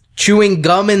 He's chewing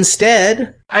gum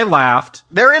instead. I laughed.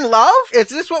 They're in love? Is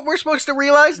this what we're supposed to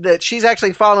realize? That she's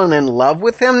actually fallen in love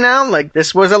with him now? Like,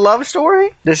 this was a love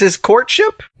story? This is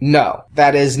courtship? No,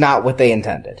 that is not what they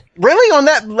intended. Really? On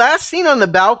that last scene on the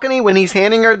balcony when he's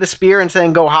handing her the spear and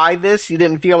saying, go hide this, you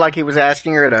didn't feel like he was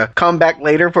asking her to come back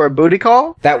later for a booty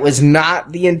call? That was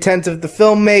not the intent of the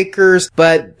filmmakers,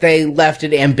 but they left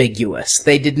it ambiguous.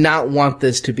 They did not want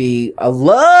this to be a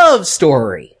love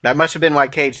story. That must have been why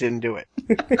Cage didn't do it.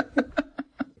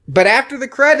 But after the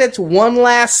credits, one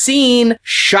last scene,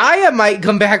 Shia might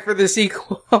come back for the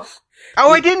sequel.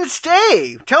 Oh, I didn't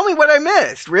stay. Tell me what I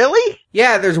missed. Really?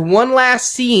 Yeah, there's one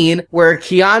last scene where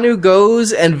Keanu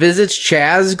goes and visits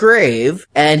Chaz's grave,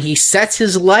 and he sets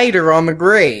his lighter on the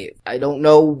grave. I don't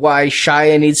know why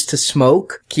Shia needs to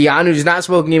smoke. Keanu's not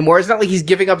smoking anymore. It's not like he's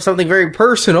giving up something very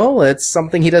personal. It's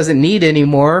something he doesn't need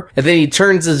anymore. And then he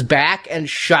turns his back, and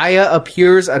Shia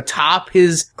appears atop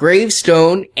his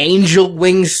gravestone, angel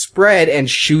wings spread, and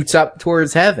shoots up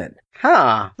towards heaven.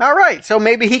 Huh. All right. So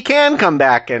maybe he can come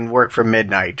back and work for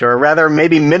Midnight, or rather,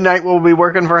 maybe Midnight will be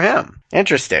working for him.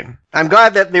 Interesting. I'm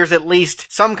glad that there's at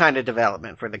least some kind of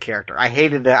development for the character. I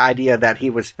hated the idea that he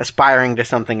was aspiring to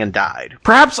something and died.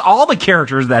 Perhaps all the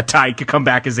characters that died could come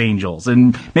back as angels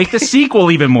and make the sequel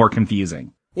even more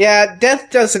confusing. Yeah,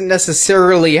 death doesn't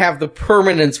necessarily have the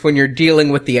permanence when you're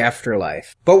dealing with the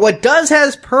afterlife. But what does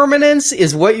has permanence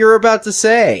is what you're about to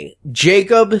say.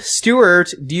 Jacob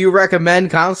Stewart, do you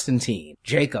recommend Constantine?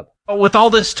 Jacob. With all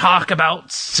this talk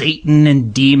about Satan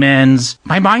and demons,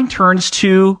 my mind turns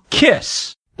to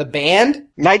Kiss. The band?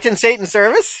 Knights in Satan's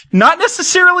Service? Not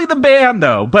necessarily the band,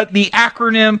 though, but the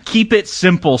acronym Keep It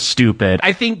Simple, Stupid.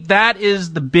 I think that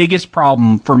is the biggest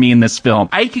problem for me in this film.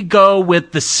 I could go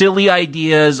with the silly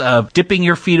ideas of dipping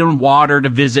your feet in water to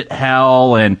visit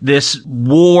hell and this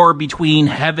war between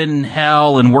heaven and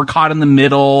hell and we're caught in the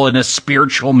middle in a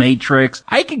spiritual matrix.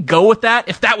 I could go with that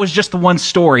if that was just the one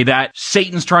story that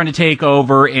Satan's trying to take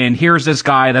over and here's this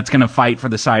guy that's going to fight for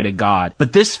the side of God.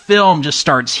 But this film just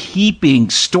starts heaping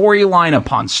storyline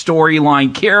upon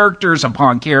storyline, characters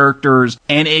upon characters,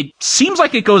 and it seems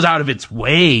like it goes out of its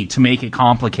way to make it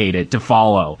complicated to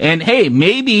follow. And hey,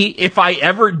 maybe if I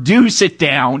ever do sit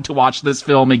down to watch this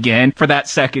film again for that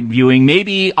second viewing,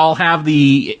 maybe I'll have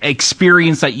the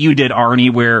experience that you did,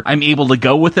 Arnie, where I'm able to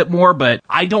go with it more, but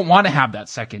I don't want to have that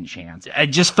second chance. I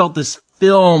just felt this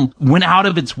film went out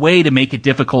of its way to make it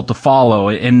difficult to follow,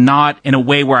 and not in a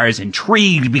way where I was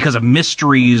intrigued because of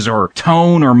mysteries or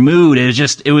tone or mood.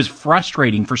 It was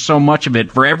frustrating for so much of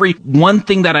it. For every one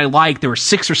thing that I liked, there were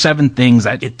 6 or 7 things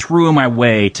that it threw in my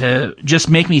way to just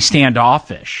make me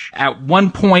standoffish. At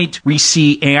one point, we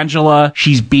see Angela.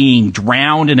 She's being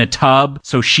drowned in a tub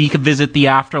so she could visit the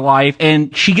afterlife,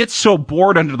 and she gets so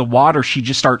bored under the water, she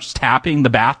just starts tapping the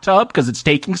bathtub because it's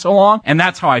taking so long. And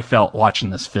that's how I felt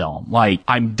watching this film. Like,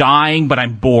 I'm dying, but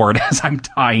I'm bored as I'm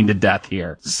dying to death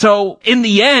here. So in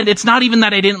the end, it's not even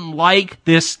that I didn't like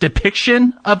this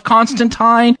depiction of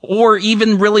Constantine, or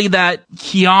even really that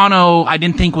Keanu I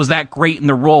didn't think was that great in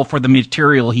the role for the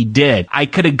material he did. I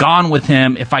could have gone with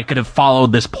him if I could have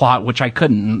followed this plot, which I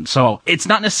couldn't. So it's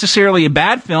not necessarily a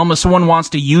bad film. If someone wants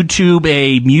to YouTube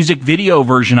a music video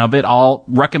version of it, I'll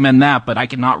recommend that, but I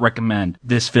cannot recommend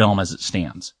this film as it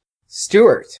stands.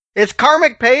 Stuart. It's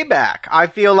karmic payback. I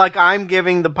feel like I'm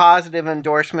giving the positive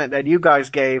endorsement that you guys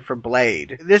gave for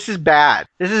Blade. This is bad.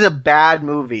 This is a bad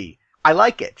movie. I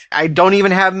like it. I don't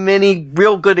even have many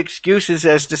real good excuses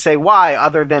as to say why,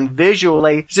 other than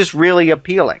visually, it's just really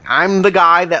appealing. I'm the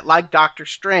guy that liked Doctor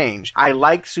Strange. I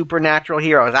like supernatural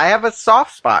heroes. I have a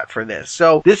soft spot for this.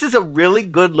 So this is a really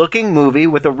good looking movie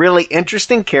with a really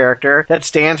interesting character that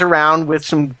stands around with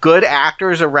some good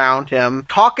actors around him,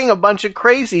 talking a bunch of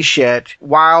crazy shit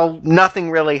while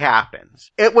nothing really happens.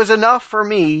 It was enough for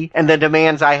me and the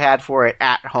demands I had for it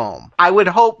at home. I would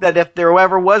hope that if there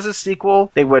ever was a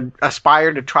sequel, they would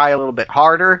aspire to try a little bit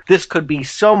harder. This could be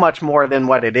so much more than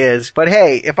what it is. But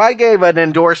hey, if I gave an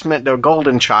endorsement to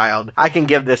Golden Child, I can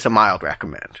give this a mild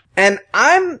recommend. And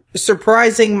I'm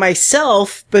surprising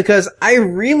myself because I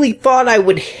really thought I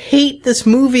would hate this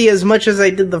movie as much as I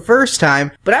did the first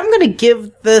time, but I'm going to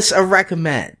give this a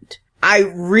recommend.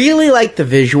 I really like the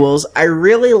visuals. I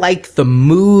really like the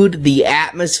mood, the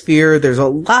atmosphere. There's a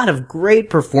lot of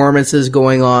great performances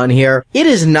going on here. It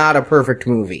is not a perfect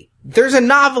movie. There's a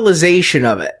novelization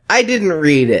of it. I didn't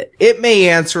read it. It may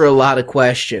answer a lot of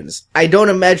questions. I don't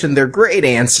imagine they're great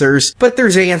answers, but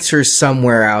there's answers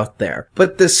somewhere out there.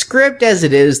 But the script as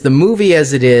it is, the movie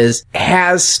as it is,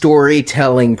 has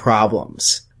storytelling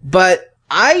problems. But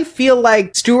I feel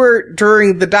like Stuart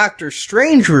during the Doctor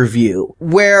Strange review,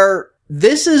 where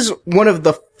this is one of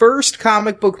the first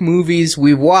comic book movies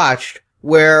we've watched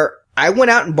where I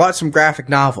went out and bought some graphic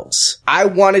novels. I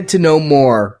wanted to know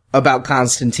more about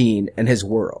Constantine and his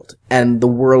world and the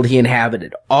world he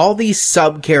inhabited. All these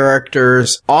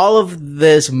sub-characters, all of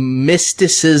this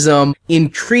mysticism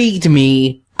intrigued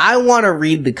me. I want to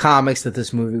read the comics that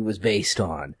this movie was based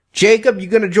on. Jacob, you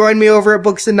gonna join me over at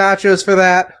Books and Nachos for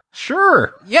that?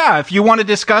 Sure. Yeah, if you want to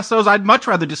discuss those, I'd much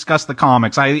rather discuss the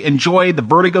comics. I enjoyed the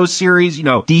Vertigo series. You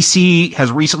know, DC has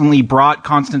recently brought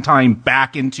Constantine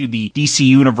back into the DC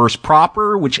universe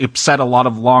proper, which upset a lot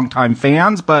of longtime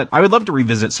fans, but I would love to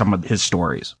revisit some of his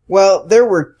stories. Well, there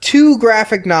were 2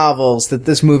 graphic novels that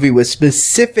this movie was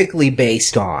specifically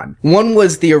based on. One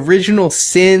was the original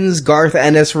Sins Garth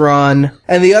Ennis run,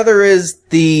 and the other is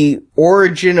the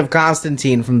origin of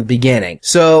Constantine from the beginning.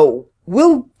 So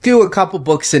we'll do a couple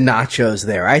Books and Nachos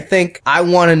there. I think I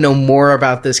want to know more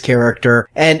about this character.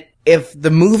 And if the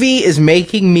movie is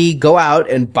making me go out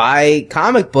and buy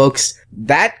comic books,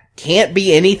 that can't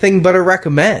be anything but a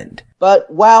recommend.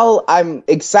 But while I'm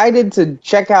excited to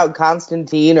check out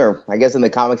Constantine, or I guess in the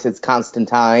comics it's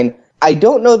Constantine, I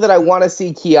don't know that I want to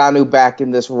see Keanu back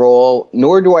in this role,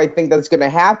 nor do I think that's going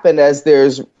to happen, as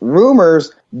there's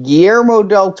rumors Guillermo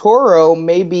del Toro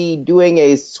may be doing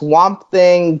a Swamp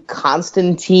Thing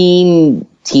Constantine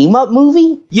team-up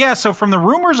movie? Yeah, so from the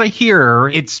rumors I hear,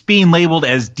 it's being labeled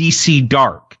as DC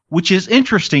Dark. which is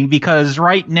interesting because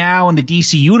right now in the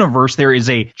DC universe, there is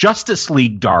a Justice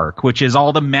League Dark, which is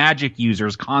all the magic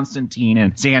users, Constantine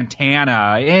and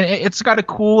Zatanna. And it's got a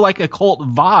cool, like, occult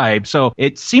vibe. So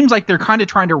it seems like they're kind of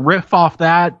trying to riff off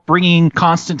that, bringing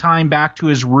Constantine back to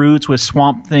his roots with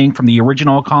Swamp Thing from the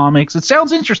original comics. It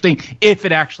sounds interesting if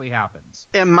it actually happens.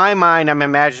 In my mind, I'm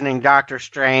imagining Doctor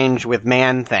Strange with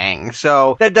Man-Thing.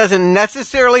 So that doesn't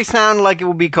necessarily sound like it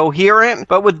will be coherent,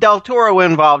 but with Del Toro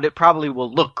involved, it probably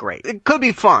will look great. It could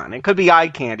be fun. It could be eye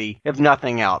candy, if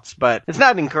nothing else, but it's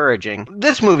not encouraging.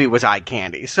 This movie was eye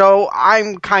candy, so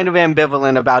I'm kind of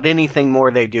ambivalent about anything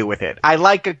more they do with it. I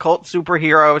like occult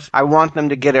superheroes. I want them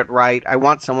to get it right. I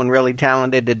want someone really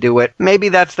talented to do it. Maybe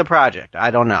that's the project.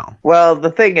 I don't know. Well,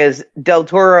 the thing is, Del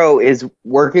Toro is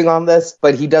working on this,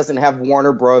 but he doesn't have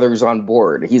Warner Brothers on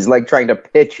board. He's like trying to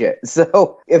pitch it.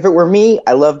 So if it were me,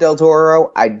 I love Del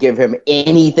Toro. I'd give him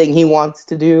anything he wants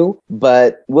to do,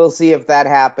 but we'll see if that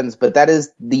happens. But that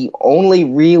is the only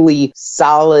really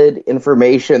solid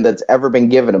information that's ever been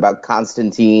given about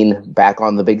Constantine back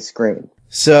on the big screen.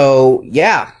 So,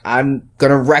 yeah, I'm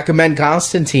going to recommend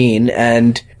Constantine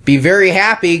and be very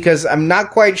happy because I'm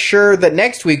not quite sure that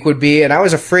next week would be, and I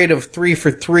was afraid of 3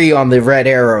 for 3 on the Red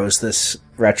Arrows this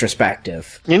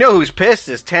retrospective. You know who's pissed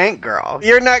is Tank Girl.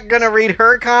 You're not gonna read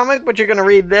her comic, but you're gonna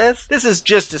read this? This is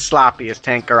just as sloppy as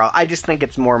Tank Girl. I just think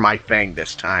it's more my thing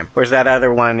this time. Whereas that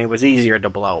other one, it was easier to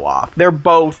blow off. They're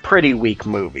both pretty weak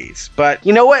movies. But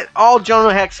you know what? All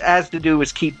Jonah Hex has to do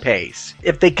is keep pace.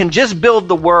 If they can just build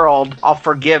the world, I'll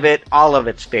forgive it, all of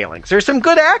its failings. There's some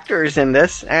good actors in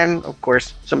this, and of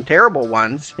course, some terrible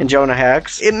ones in Jonah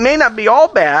Hex. It may not be all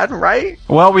bad, right?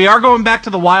 Well, we are going back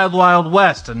to the Wild Wild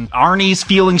West, and Arnie's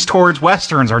feelings towards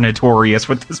Westerns are notorious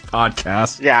with this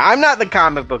podcast. Yeah, I'm not the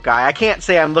comic book guy. I can't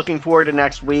say I'm looking forward to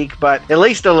next week, but at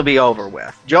least it'll be over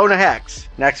with. Jonah Hex,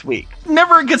 next week.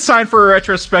 Never a good sign for a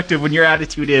retrospective when your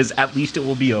attitude is, at least it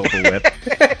will be over with.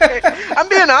 I'm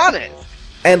being honest.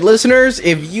 And listeners,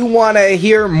 if you want to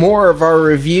hear more of our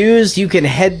reviews, you can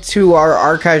head to our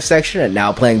archive section at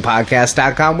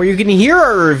nowplayingpodcast.com where you can hear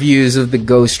our reviews of the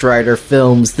Ghost Rider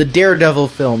films, the Daredevil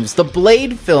films, the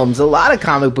Blade films, a lot of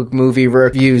comic book movie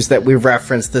reviews that we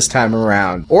referenced this time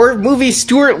around. Or movies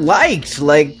Stuart liked,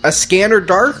 like A Scanner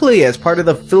Darkly as part of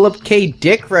the Philip K.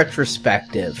 Dick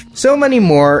retrospective. So many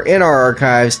more in our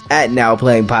archives at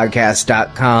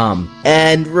nowplayingpodcast.com.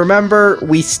 And remember,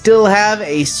 we still have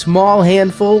a small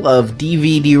handful of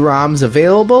DVD-ROMs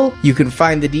available. You can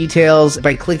find the details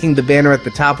by clicking the banner at the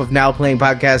top of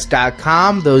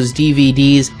nowplayingpodcast.com. Those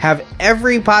DVDs have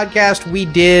every podcast we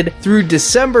did through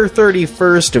December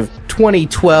 31st of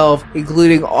 2012,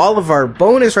 including all of our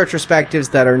bonus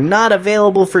retrospectives that are not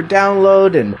available for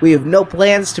download, and we have no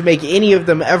plans to make any of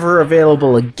them ever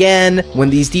available again. When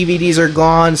these DVDs are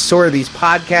gone, so are these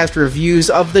podcast reviews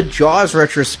of the Jaws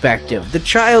retrospective, the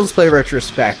Child's Play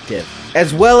retrospective,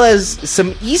 as well as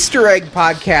some Easter egg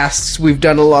podcasts we've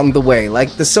done along the way, like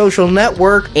The Social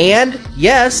Network and,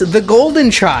 yes, The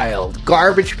Golden Child,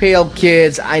 Garbage Pail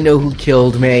Kids, I Know Who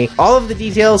Killed Me. All of the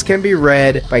details can be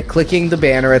read by clicking the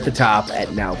banner at the top at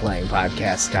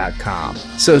nowplayingpodcast.com.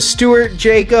 So, Stuart,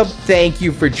 Jacob, thank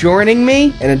you for joining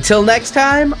me, and until next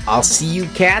time, I'll see you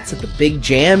cats at the big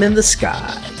jam in the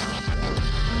sky.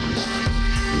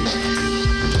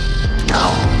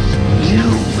 No, you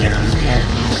will live.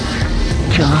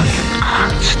 John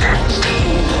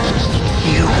Constantine,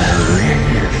 you will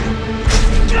live.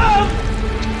 So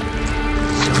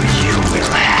you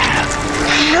will have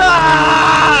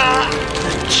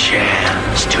the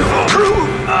chance to prove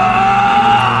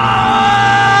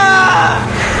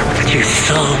that your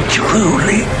soul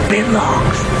truly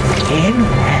belongs in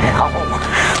hell.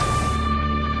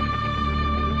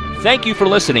 Thank you for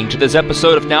listening to this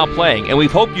episode of Now Playing, and we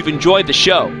hope you've enjoyed the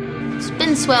show. It's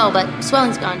been swell, but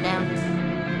swelling's gone down.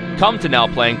 Come to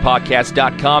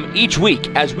NowPlayingPodcast.com each week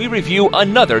as we review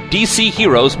another DC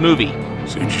Heroes movie.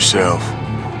 Suit yourself.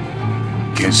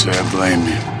 Can't say I blame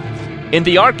you. In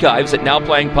the archives at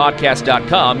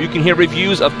NowPlayingPodcast.com, you can hear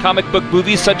reviews of comic book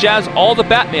movies such as all the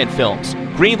Batman films,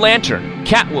 Green Lantern,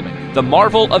 Catwoman, the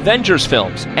Marvel Avengers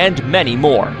films, and many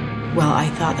more. Well, I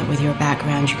thought that with your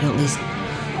background, you could at least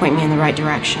point me in the right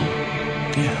direction.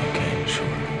 Yeah, okay, sure.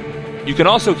 You can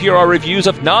also hear our reviews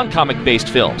of non-comic-based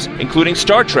films, including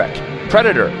Star Trek,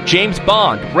 Predator, James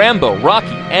Bond, Rambo,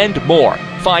 Rocky, and more.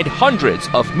 Find hundreds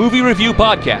of movie review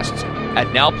podcasts at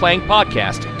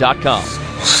NowPlayingPodcast.com.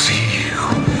 See you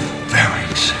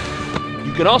very soon.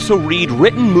 You can also read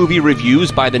written movie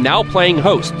reviews by the Now Playing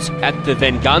hosts at the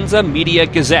Venganza Media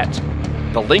Gazette.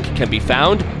 The link can be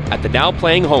found at the Now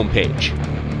Playing homepage.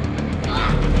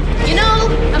 You know,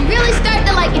 I'm really starting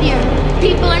to like it here.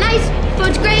 People are nice,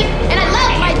 Food's great, and I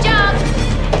love my job.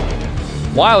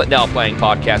 While at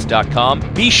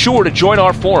NowPlayingPodcast.com, be sure to join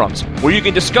our forums, where you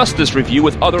can discuss this review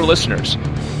with other listeners.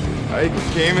 I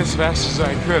came as fast as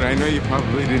I could. I know you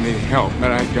probably didn't need help,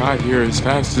 but I got here as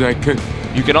fast as I could.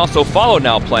 You can also follow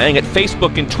Now Playing at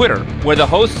Facebook and Twitter, where the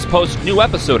hosts post new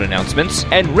episode announcements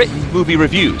and written movie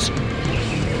reviews.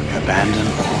 Abandon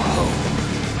all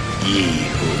hope, ye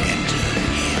who enter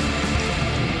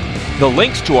in. The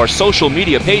links to our social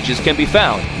media pages can be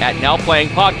found at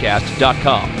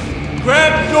NowPlayingPodcast.com.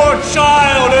 Grab your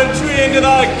child, entry into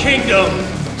thy kingdom.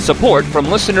 Support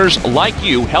from listeners like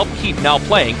you help keep Now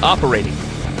Playing operating.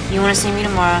 You want to see me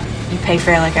tomorrow? You pay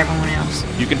fair like everyone else.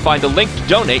 You can find a link to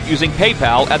donate using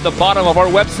PayPal at the bottom of our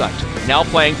website,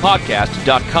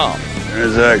 NowPlayingPodcast.com.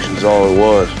 Transaction's all it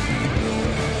was.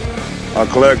 I'll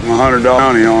collect my $100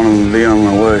 bounty on them and be on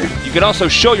my way. You can also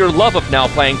show your love of Now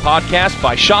Playing Podcast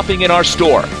by shopping in our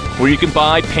store, where you can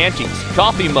buy panties,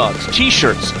 coffee mugs,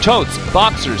 t-shirts, totes,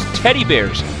 boxers, teddy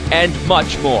bears, and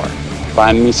much more.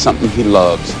 Find me something he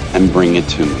loves and bring it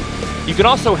to me. You can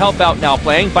also help out Now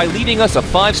Playing by leaving us a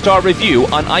 5-star review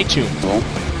on iTunes.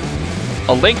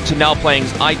 A link to Now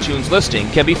Playing's iTunes listing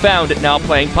can be found at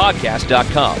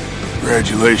NowPlayingPodcast.com.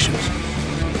 Congratulations.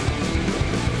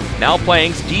 Now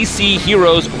Playing's DC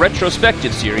Heroes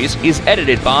retrospective series is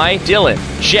edited by Dylan,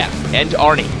 Jeff, and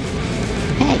Arnie.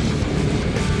 Hey,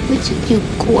 which of you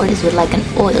quarters would like an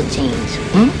oil change,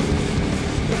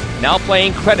 Now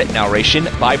Playing credit narration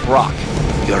by Brock.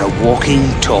 You're a walking,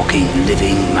 talking,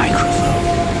 living microphone.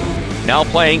 Now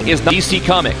Playing is not DC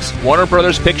Comics, Warner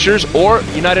Brothers Pictures, or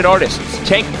United Artists.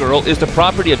 Tank Girl is the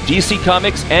property of DC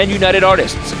Comics and United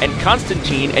Artists, and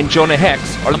Constantine and Jonah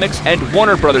Hex are Comics and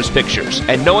Warner Brothers Pictures,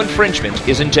 and no infringement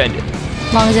is intended.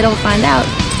 As long as I don't find out,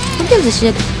 who gives a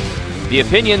shit? The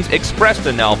opinions expressed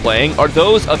in Now Playing are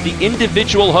those of the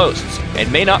individual hosts,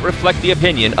 and may not reflect the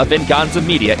opinion of Venganza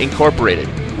Media Incorporated.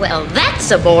 Well,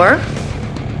 that's a bore.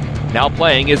 Now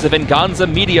Playing is a Venganza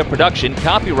Media production,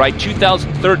 copyright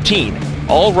 2013.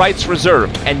 All rights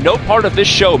reserved, and no part of this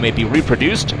show may be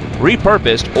reproduced,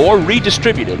 repurposed, or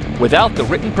redistributed without the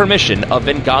written permission of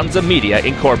Venganza Media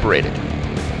Incorporated.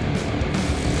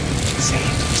 Say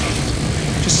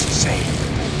it. Just say it.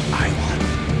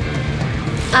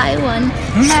 I won.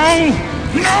 No!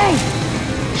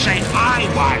 Say I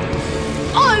won.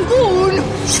 I won!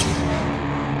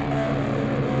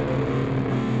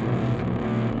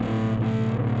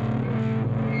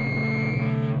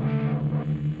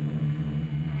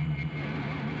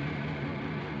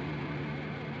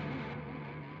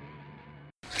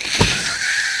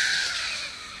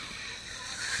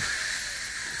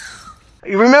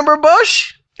 You remember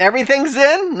Bush? Everything's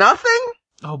in? Nothing?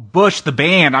 Oh, Bush, the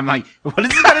band. I'm like, what is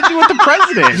this got to do with the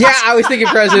president? Yeah, I was thinking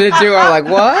president too. I'm like,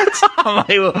 what? I'm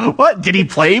like, what? Did he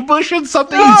play Bush in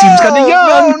something? He seems kind of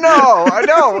young. No.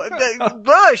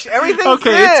 Bush, everything's in.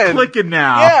 Okay, it's clicking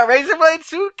now. Yeah, razor blade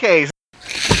suitcase.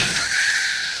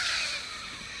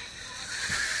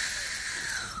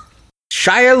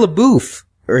 Shia LaBeouf.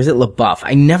 Or is it LaBeouf?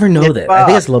 I never know that. I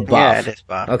think it's LaBeouf. Yeah, it is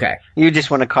Buff. Okay. You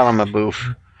just want to call him a boof.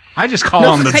 I just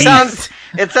call him the beef.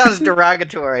 It sounds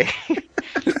derogatory.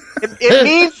 it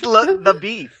means the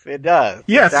beef. It does.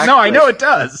 Yes, no, I know it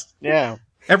does. Yeah.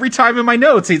 Every time in my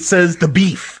notes it says the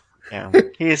beef. Yeah.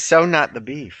 He is so not the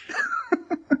beef.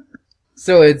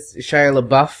 So it's Shia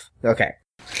LaBeouf? Okay.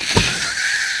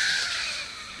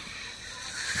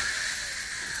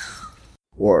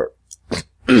 Or...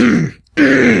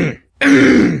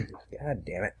 God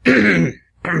damn it.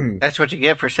 That's what you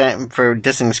get for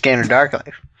dissing Scanner Dark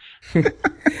Life.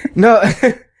 No.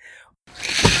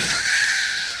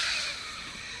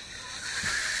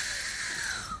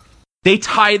 They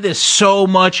tie this so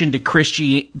much into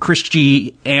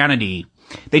Christianity.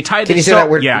 They tie this. Can you say that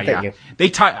word? Thank you.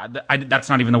 They tie. That's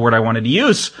not even the word I wanted to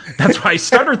use. That's why I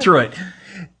stuttered through it.